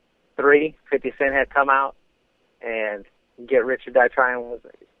 2003. 50 Cent had come out, and Get Rich or Die Trying was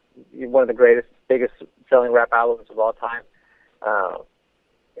one of the biggest selling rap albums of all time.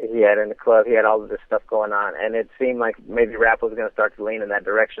 He had In the Club, he had all of this stuff going on, and it seemed like maybe rap was going to start to lean in that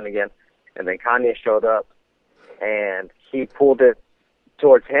direction again. And then Kanye showed up, and he pulled it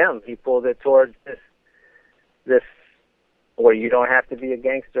towards him. He pulled it towards this where you don't have to be a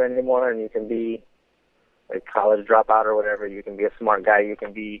gangster anymore, and you can be a college dropout or whatever. You can be a smart guy. You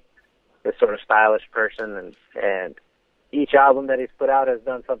can be this sort of stylish person, and each album that he's put out has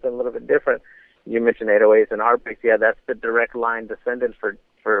done something a little bit different. You mentioned 808s and Heartbreaks. Yeah, that's the direct line descendant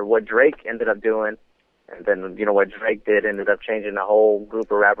for what Drake ended up doing. And then, what Drake did ended up changing the whole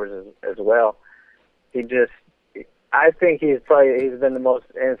group of rappers as well. I think he's been the most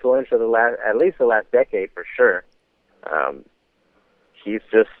influential at least the last decade for sure. He's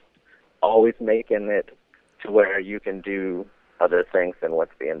just always making it to where you can do other things than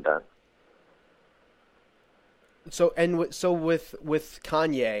what's being done. So with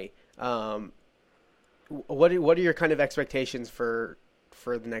Kanye, what are your kind of expectations for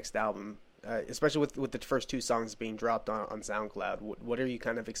the next album, especially with the first two songs being dropped on SoundCloud? What are you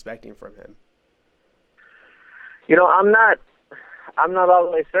kind of expecting from him? I'm not all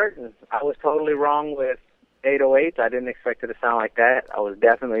the way certain. I was totally wrong with 808s. I didn't expect it to sound like that. I was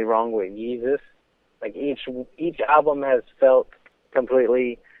definitely wrong with Yeezus. Like each album has felt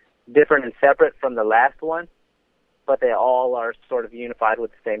completely different and separate from the last one, but they all are sort of unified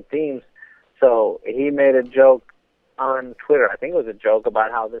with the same themes. So he made a joke on Twitter. I think it was a joke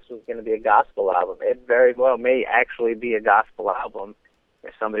about how this was going to be a gospel album. It very well may actually be a gospel album.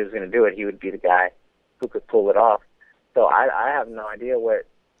 If somebody was going to do it, he would be the guy who could pull it off. So I have no idea what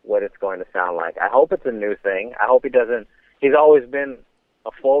it's going to sound like. I hope it's a new thing. I hope he doesn't. He's always been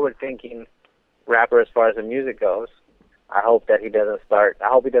a forward-thinking rapper as far as the music goes. I hope that he doesn't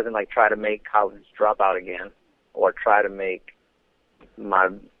try to make College Dropout again, or try to make my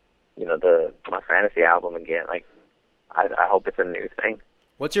fantasy album again. Like, I hope it's a new thing.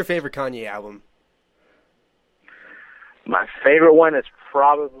 What's your favorite Kanye album? My favorite one is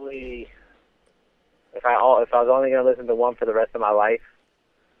probably, if I was only going to listen to one for the rest of my life,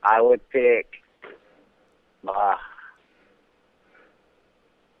 I would pick, I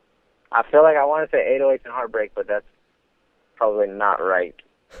feel like I want to say 808s and Heartbreak, but that's probably not right.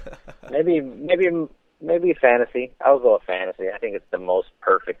 Maybe Fantasy. I'll go with Fantasy. I think it's the most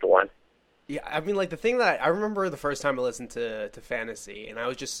perfect one. Yeah, I mean, like, the thing that I remember the first time I listened to Fantasy, and I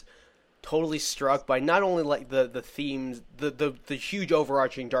was just totally struck by not only like the themes, the huge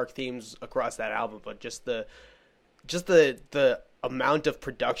overarching dark themes across that album, but just the amount of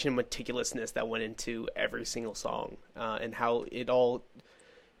production meticulousness that went into every single song, and how it all.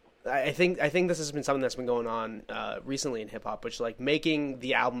 I think this has been something that's been going on recently in hip hop, which, like, making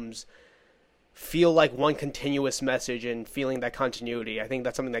the albums feel like one continuous message and feeling that continuity. I think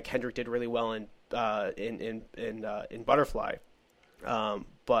that's something that Kendrick did really well in Butterfly.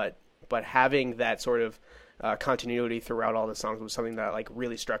 But having that sort of continuity throughout all the songs was something that like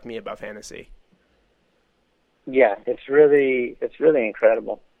really struck me about Fantasy. Yeah, it's really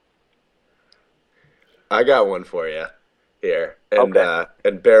incredible. I got one for you here, and Okay.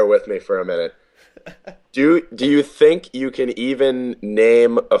 and bear with me for a minute. Do you think you can even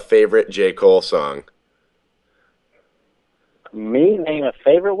name a favorite J. Cole song? Me name a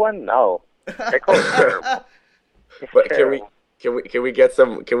favorite one? No. J. Cole's terrible. It's But terrible. can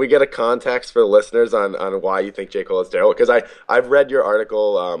we get a context for the listeners on why you think J. Cole is terrible? Because I've read your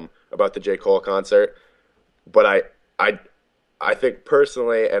article about the J. Cole concert, but I think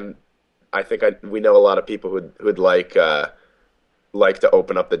personally, and I think we know a lot of people who'd like to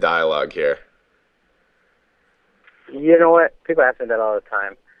open up the dialogue here. You know what? People ask me that all the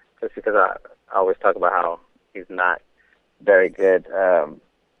time, just because I always talk about how he's not very good.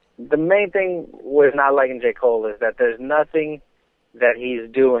 The main thing with not liking J. Cole is that there's nothing that he's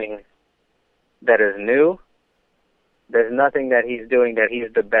doing that is new. There's nothing that he's doing that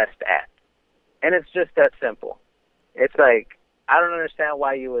he's the best at. And it's just that simple. It's like, I don't understand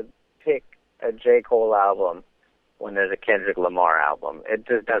why you would pick a J. Cole album when there's a Kendrick Lamar album. It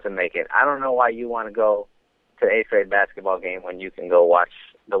just doesn't make it. I don't know why you want to go to the 8th grade basketball game when you can go watch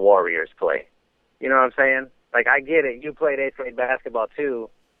the Warriors play. You know what I'm saying? Like, I get it. You played 8th grade basketball too.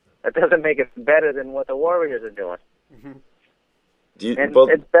 That doesn't make it better than what the Warriors are doing. Do you, And well,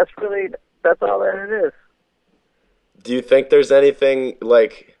 that's all that it is. do you think there's anything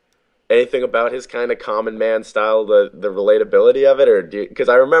about his kind of common man style, the relatability of it, or because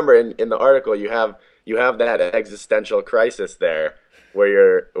I remember in the article you have that existential crisis there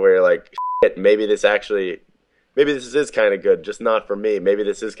where you're like, shit, maybe this is kind of good, just not for me. Maybe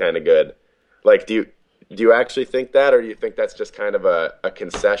this is kind of good. Like, do you actually think that, or do you think that's just kind of a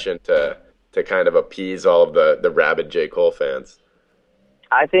concession to kind of appease all of the rabid J. Cole fans?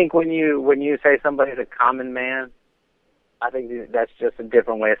 I think when you say somebody's a common man, I think that's just a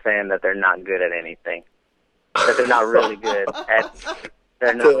different way of saying that they're not good at anything. That they're not really good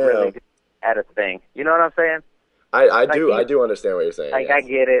at a thing. You know what I'm saying? I do understand what you're saying. Like, yes. I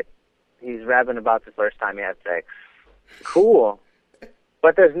get it. He's rapping about the first time he had sex. Cool.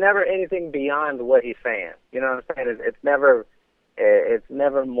 But there's never anything beyond what he's saying. You know what I'm saying? It's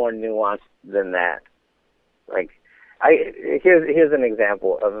never more nuanced than that. Like, here's an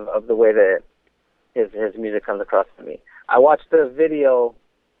example of the way that his music comes across to me. I watched the video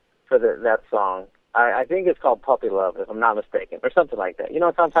for that song. I think it's called Puppy Love, if I'm not mistaken, or something like that. You know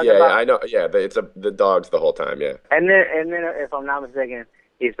what I'm talking about? Yeah, I know. Yeah, it's the dogs the whole time. Yeah. And then if I'm not mistaken,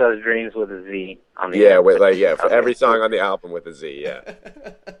 he spells dreams with a Z on the Yeah, end. with for Okay. every song on the album with a Z. Yeah.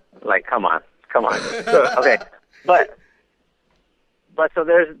 Like, come on. Okay, but so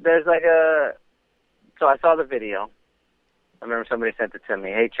there's like so I saw the video. I remember somebody sent it to me.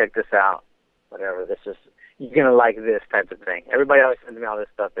 Hey, check this out. Whatever. You're gonna like this type of thing. Everybody always sends me all this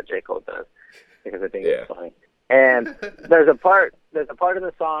stuff that J. Cole does because I think it's funny. And there's a part in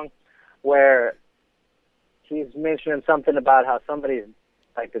the song where he's mentioning something about how somebody's,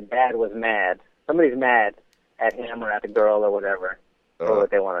 like, the dad was mad. Somebody's mad at him or at the girl or whatever for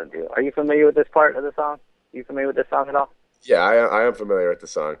what they want to do. Are you familiar with this part of the song? Are you familiar with this song at all? Yeah, I am familiar with the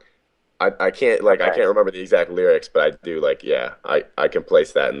song. I can't I can't remember the exact lyrics, but I do I can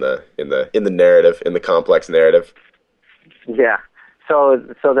place that in the narrative, in the complex narrative. Yeah. So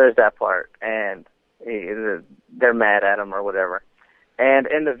there's that part, and they're mad at him or whatever. And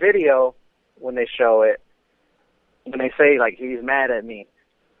in the video, when they show it, when they say, like, he's mad at me,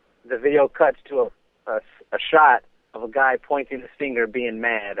 the video cuts to a shot of a guy pointing his finger being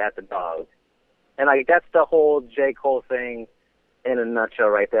mad at the dog. And, like, that's the whole J. Cole thing in a nutshell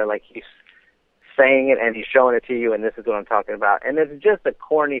right there. Like, he's saying it and he's showing it to you, and this is what I'm talking about. And it's just a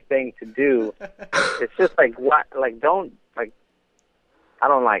corny thing to do. It's just like, what? Like, I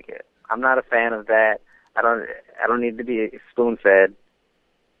don't like it. I'm not a fan of that. I don't need to be spoon-fed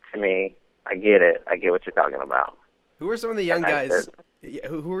to me. I get it. I get what you're talking about. Who are some of the young guys?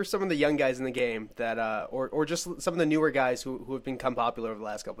 Who are some of the young guys in the game that, or just some of the newer guys who have become popular over the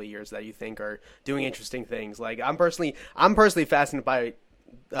last couple of years that you think are doing interesting things? Like, I'm personally fascinated by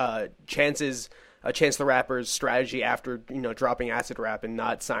Chance the Rapper's strategy after dropping Acid Rap and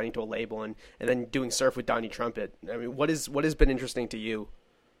not signing to a label and then doing Surf with Donnie Trumpet. I mean, what has been interesting to you?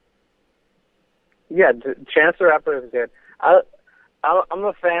 Yeah, Chance the Rapper is good. I'm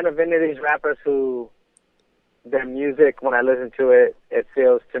a fan of any of these rappers who, their music, when I listen to it, it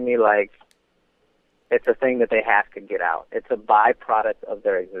feels to me like it's a thing that they have to get out. It's a byproduct of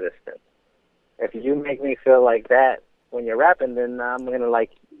their existence. If you make me feel like that when you're rapping, then I'm going to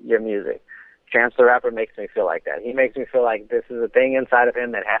like your music. Chance the Rapper makes me feel like that. He makes me feel like this is a thing inside of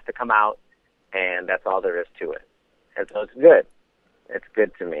him that has to come out, and that's all there is to it. And so it's good. It's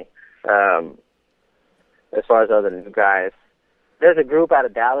good to me. As far as other new guys, there's a group out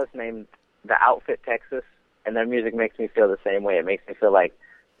of Dallas named The Outfit Texas, and their music makes me feel the same way. It makes me feel like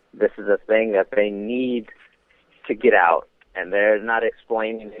this is a thing that they need to get out, and they're not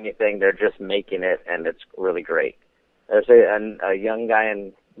explaining anything. They're just making it, and it's really great. There's a young guy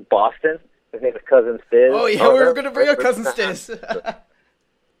in Boston. His name is Cousin Stiz. Oh, yeah, we're going to bring up Cousin Stiz.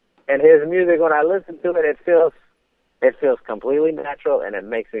 And his music, when I listen to it, it feels completely natural, and it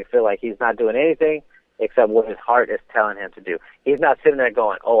makes me feel like he's not doing anything except what his heart is telling him to do. He's not sitting there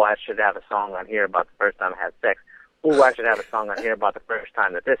going, oh, I should have a song on here about the first time I had sex. Ooh, I should have a song on here about the first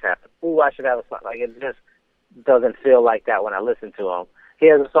time that this happened. Ooh, I should have a song. Like, it just doesn't feel like that when I listen to him. He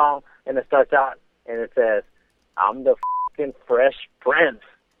has a song, and it starts out, and it says, I'm the fucking Fresh Prince.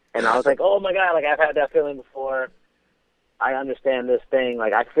 And I was like, oh, my God, like, I've had that feeling before. I understand this thing.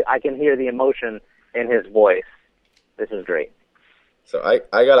 Like, I can hear the emotion in his voice. This is great. So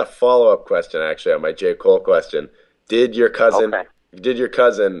I got a follow-up question, actually, on my J. Cole question. Did your cousin,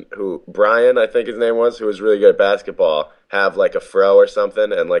 who, Brian, I think his name was, who was really good at basketball, have, like, a fro or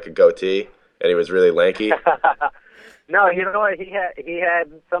something and, like, a goatee, and he was really lanky? No, you know what? He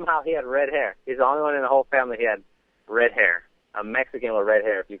had red hair. He's the only one in the whole family who had red hair. A Mexican with red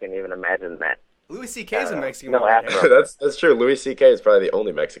hair, if you can even imagine that. Louis C.K. is a Mexican no with red hair. That's true. Louis C.K. is probably the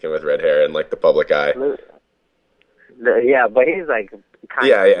only Mexican with red hair in, like, the public eye. Yeah, but he's like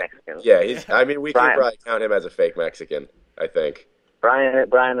kind of Mexican. Yeah, we can Brian. probably count him as a fake Mexican, I think.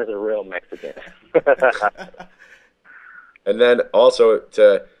 Brian is a real Mexican. And then also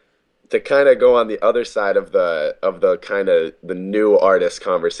to kind of go on the other side of the kind of the new artist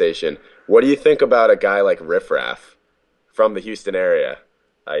conversation, what do you think about a guy like Riff Raff from the Houston area?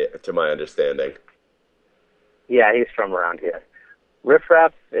 To my understanding. Yeah, he's from around here. Riff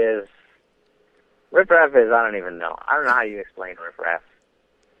Raff is, I don't even know. I don't know how you explain Riff Raff.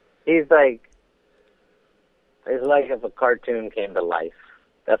 It's like if a cartoon came to life.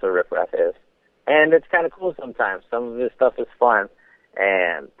 That's what Riff Raff is. And it's kind of cool sometimes. Some of his stuff is fun,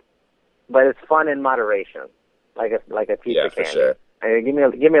 but it's fun in moderation, like a piece of candy. For sure. I mean,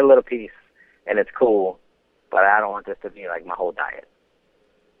 give me a little piece, and it's cool, but I don't want this to be like my whole diet.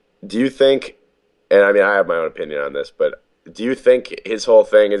 Do you think, and I mean, I have my own opinion on this, but do you think his whole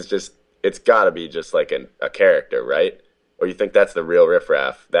thing is just, it's got to be just like a character, right? Or you think that's the real Riff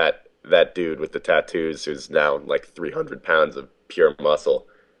Raff, that dude with the tattoos who's now like 300 pounds of pure muscle?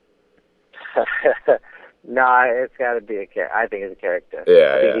 No, it's got to be a character. I think it's a character.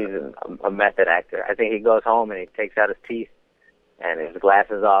 Yeah, I think he's a method actor. I think he goes home and he takes out his teeth and his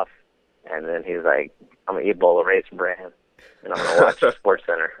glasses off, and then he's like, I'm going to eat a bowl of Raisin Bran, and I'm going to watch Sports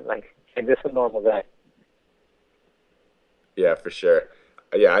Center. Like, he's just a normal guy. Yeah, for sure.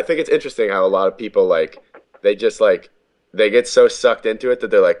 Yeah, I think it's interesting how a lot of people, like, they get so sucked into it that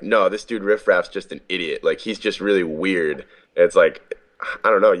they're like, no, this dude Riff Raff's just an idiot. Like, he's just really weird. And it's like, I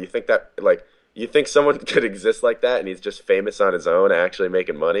don't know. You think that, like, you think someone could exist like that and he's just famous on his own, actually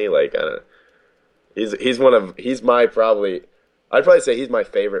making money? Like, I don't know. I'd probably say he's my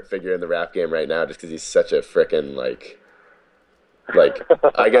favorite figure in the rap game right now, just because he's such a frickin' like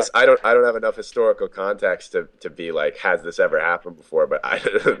I guess I don't have enough historical context to be like, has this ever happened before? But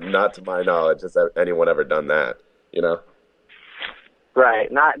not to my knowledge has anyone ever done that, you know? Right,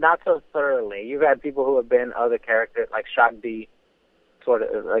 not so thoroughly. You've had people who have been other characters, like Shock D, sort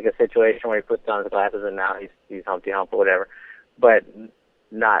of like a situation where he puts on his glasses and now he's Humpty Hump or whatever, but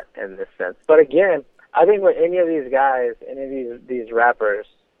not in this sense. But again, I think with any of these guys, any of these rappers,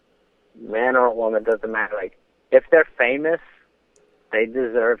 man or woman, doesn't matter. Like, if they're famous, they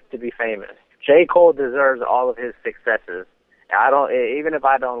deserve to be famous. J. Cole deserves all of his successes. Even if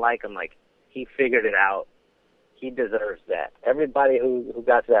I don't like him, like, he figured it out. He deserves that. Everybody who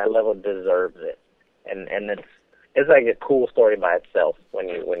got to that level deserves it. And it's like a cool story by itself when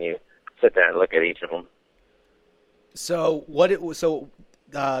you sit there and look at each of them. So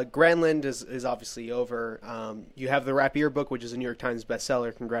Grantland is obviously over. You have the Rap Yearbook, which is a New York Times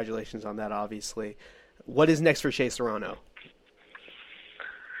bestseller. Congratulations on that, obviously. What is next for Shea Serrano?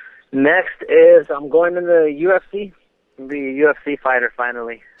 Next is I'm going to the UFC. I'm be a UFC fighter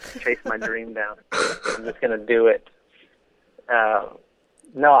finally. Chase my dream down. I'm just going to do it. No,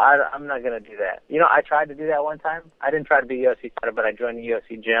 I'm not going to do that. You know, I tried to do that one time. I didn't try to be a UFC fighter, but I joined the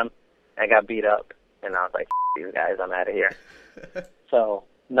UFC gym. I got beat up, and I was like, these guys, I'm out of here. So,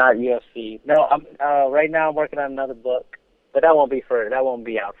 not UFC. No, I'm right now I'm working on another book, but that won't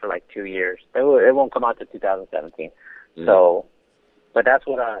be out for like 2 years. It won't come out to 2017. Mm-hmm. So, but that's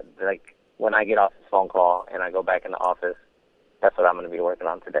what when I get off this phone call and I go back in the office, that's what I'm going to be working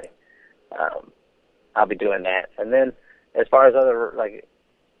on today. I'll be doing that. And then as far as other like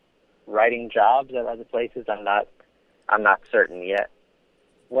writing jobs at other places, I'm not certain yet.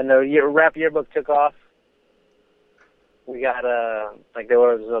 When the rap yearbook took off, we got there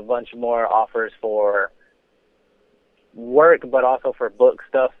was a bunch more offers for work, but also for book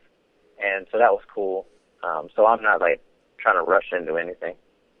stuff, and so that was cool. So I'm not like trying to rush into anything.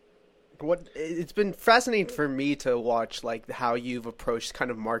 It's been fascinating for me to watch like how you've approached kind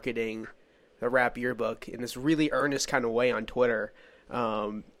of marketing the rap yearbook in this really earnest kind of way on Twitter.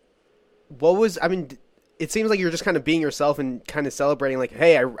 It seems like you're just kind of being yourself and kind of celebrating like,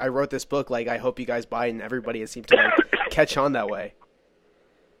 hey, I wrote this book, like I hope you guys buy it, and everybody has seemed to like catch on that way.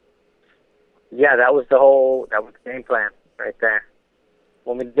 Yeah, that was the game plan right there.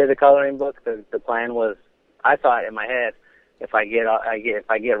 When we did the coloring book, the plan was, I thought in my head, if I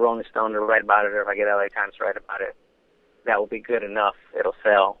get Rolling Stone to write about it, or if I get LA Times to write about it, that will be good enough. It'll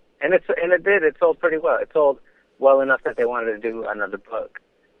sell, and it did. It sold pretty well. It sold well enough that they wanted to do another book.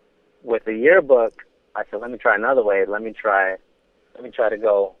 With the yearbook, I said, let me try another way. Let me try to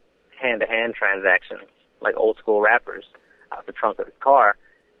go hand-to-hand transactions, like old school rappers, out the trunk of the car,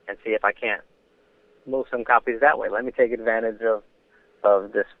 and see if I can't move some copies that way. Let me take advantage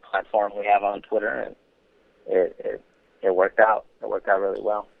of this platform we have on Twitter, and it worked out. It worked out really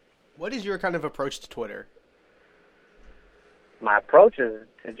well. What is your kind of approach to Twitter? My approach is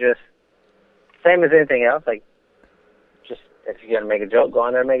to just, same as anything else, like, just if you're going to make a joke, go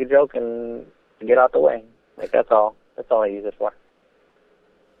on there and make a joke and get out the way. Like, that's all. That's all I use it for.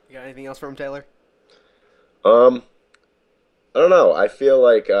 You got anything else from Taylor? I don't know. I feel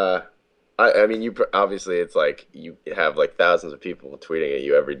like, I mean, you obviously it's like you have like thousands of people tweeting at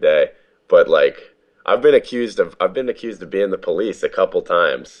you every day, but like I've been accused of being the police a couple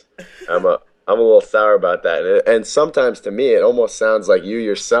times. I'm a little sour about that, and sometimes to me it almost sounds like you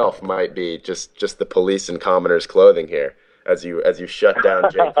yourself might be just the police in commoner's clothing here as you shut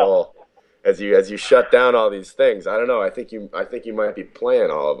down J. Cole. As you shut down all these things, I don't know. I think you might be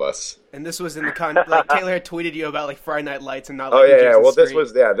playing all of us. And this was in the like Taylor had tweeted you about like Friday Night Lights and not. Oh like yeah. Well, Street.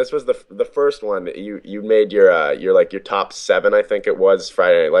 this was the first one that you made your top 7, I think it was,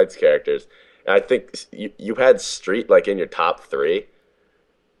 Friday Night Lights characters. And I think you had Street like in your top 3.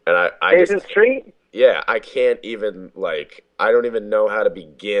 And I Jason Street. Yeah, I can't even I don't even know how to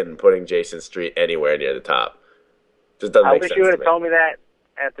begin putting Jason Street anywhere near the top. Just doesn't make sense. I wish you would have told me that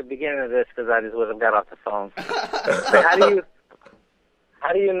at the beginning of this, because I just would have got off the phone.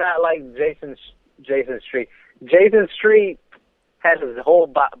 How do you not like Jason Street? Jason Street has his whole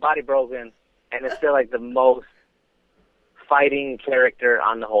body broken, and it's still like the most fighting character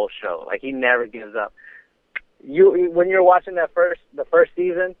on the whole show. Like, he never gives up. When you're watching the first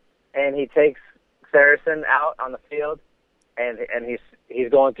season, and he takes Saracen out on the field, and he's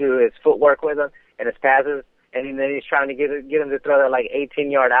going through his footwork with him and his passes. And then he's trying to get him to throw that like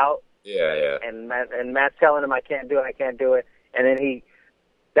 18-yard out. Yeah. And Matt's telling him, I can't do it. And then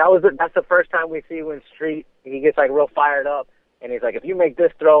that's the first time we see when Street, he gets like real fired up, and he's like, if you make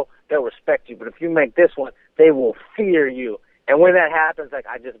this throw, they'll respect you, but if you make this one, they will fear you. And when that happens, like,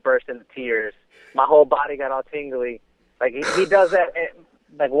 I just burst into tears. My whole body got all tingly. Like, he does that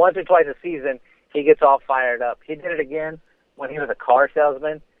like once or twice a season. He gets all fired up. He did it again when he was a car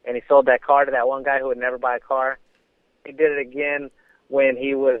salesman, and he sold that car to that one guy who would never buy a car. He did it again when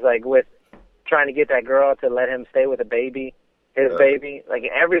he was like trying to get that girl to let him stay with a baby, his baby. Like,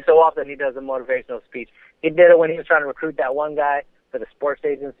 every so often he does a motivational speech. He did it when he was trying to recruit that one guy for the sports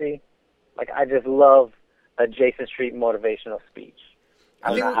agency. Like, I just love a Jason Street motivational speech. I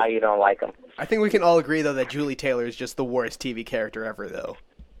don't know how you don't like him. I think we can all agree, though, that Julie Taylor is just the worst TV character ever, though.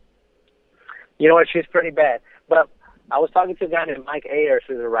 You know what? She's pretty bad. But I was talking to a guy named Mike Ayers,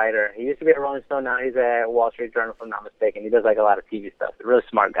 who's a writer. He used to be at Rolling Stone. Now he's at Wall Street Journal, if I'm not mistaken. He does like a lot of TV stuff. A really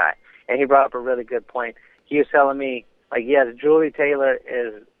smart guy. And he brought up a really good point. He was telling me, like, yes, Julie Taylor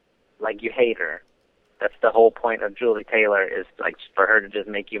is, like, you hate her. That's the whole point of Julie Taylor, is, like, for her to just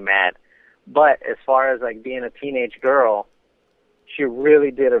make you mad. But as far as, like, being a teenage girl, she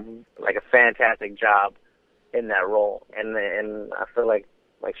really did a fantastic job in that role. And I feel like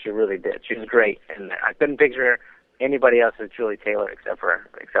she really did. She was great. And I couldn't picture anybody else as Julie Taylor except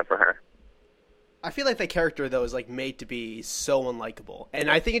for her. I feel like that character, though, is like made to be so unlikable. And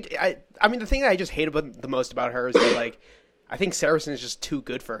I think I mean, the thing that I just hate the most about her is that, like, I think Saracen is just too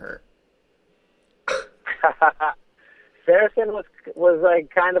good for her. Saracen was like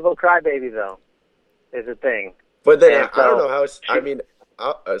kind of a crybaby, though, is the thing. But then I don't know how. I mean,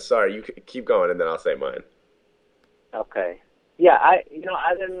 sorry, you keep going, and then I'll say mine. Okay. Yeah,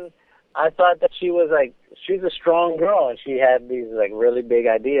 I thought that she's a strong girl, and she had these like really big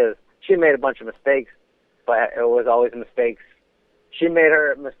ideas, she made a bunch of mistakes, but it was always mistakes. She made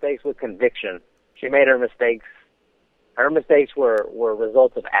her mistakes with conviction. She made her mistakes. Her mistakes were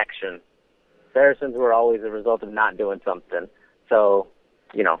results of action. Saracens were always a result of not doing something. So,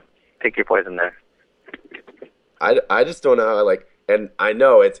 pick your poison there. I just don't know how, and I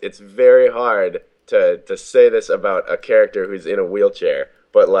know it's very hard to say this about a character who's in a wheelchair,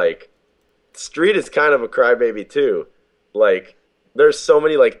 but Street is kind of a crybaby too. There's so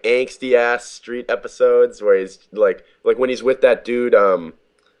many angsty ass Street episodes where he's like when he's with that dude,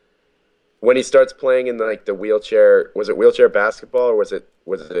 when he starts playing in the wheelchair. Was it wheelchair basketball or was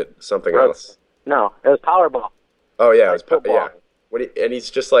it something else? No, it was Powerball. Oh yeah, it was football. Yeah. And he's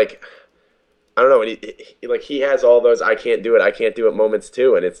just I don't know. And he has all those I can't do it moments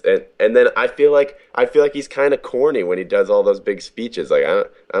too. And then I feel like he's kind of corny when he does all those big speeches. I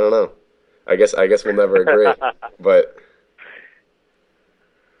don't know. I guess we'll never agree. But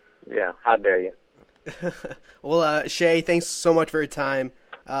yeah, how dare you? Well, Shay, thanks so much for your time.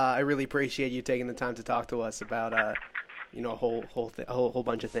 I really appreciate you taking the time to talk to us about a whole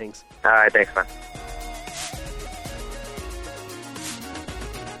bunch of things. All right, thanks, man.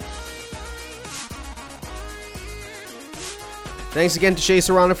 Thanks again to Shay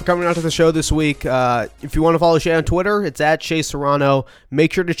Serrano for coming out to the show this week. If you want to follow Shay on Twitter, it's at Shay Serrano.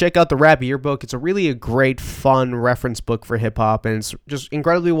 Make sure to check out the Rap Yearbook. It's a great, fun reference book for hip-hop, and it's just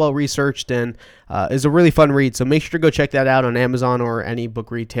incredibly well-researched and is a really fun read. So make sure to go check that out on Amazon or any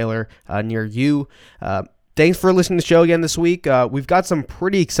book retailer near you. Thanks for listening to the show again this week. We've got some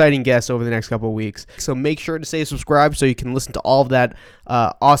pretty exciting guests over the next couple of weeks, so make sure to stay subscribed so you can listen to all of that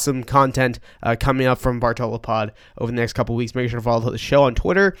awesome content coming up from Bartolo Pod over the next couple of weeks. Make sure to follow the show on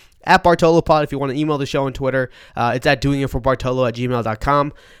Twitter, at Bartolo Pod. If you want to email the show on Twitter, it's at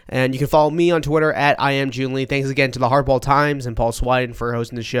doingitforbartolo@gmail.com. And you can follow me on Twitter at IamJuneLee. Thanks again to the Hardball Times and Paul Swiden for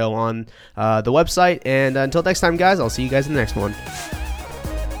hosting the show on the website. And until next time, guys, I'll see you guys in the next one.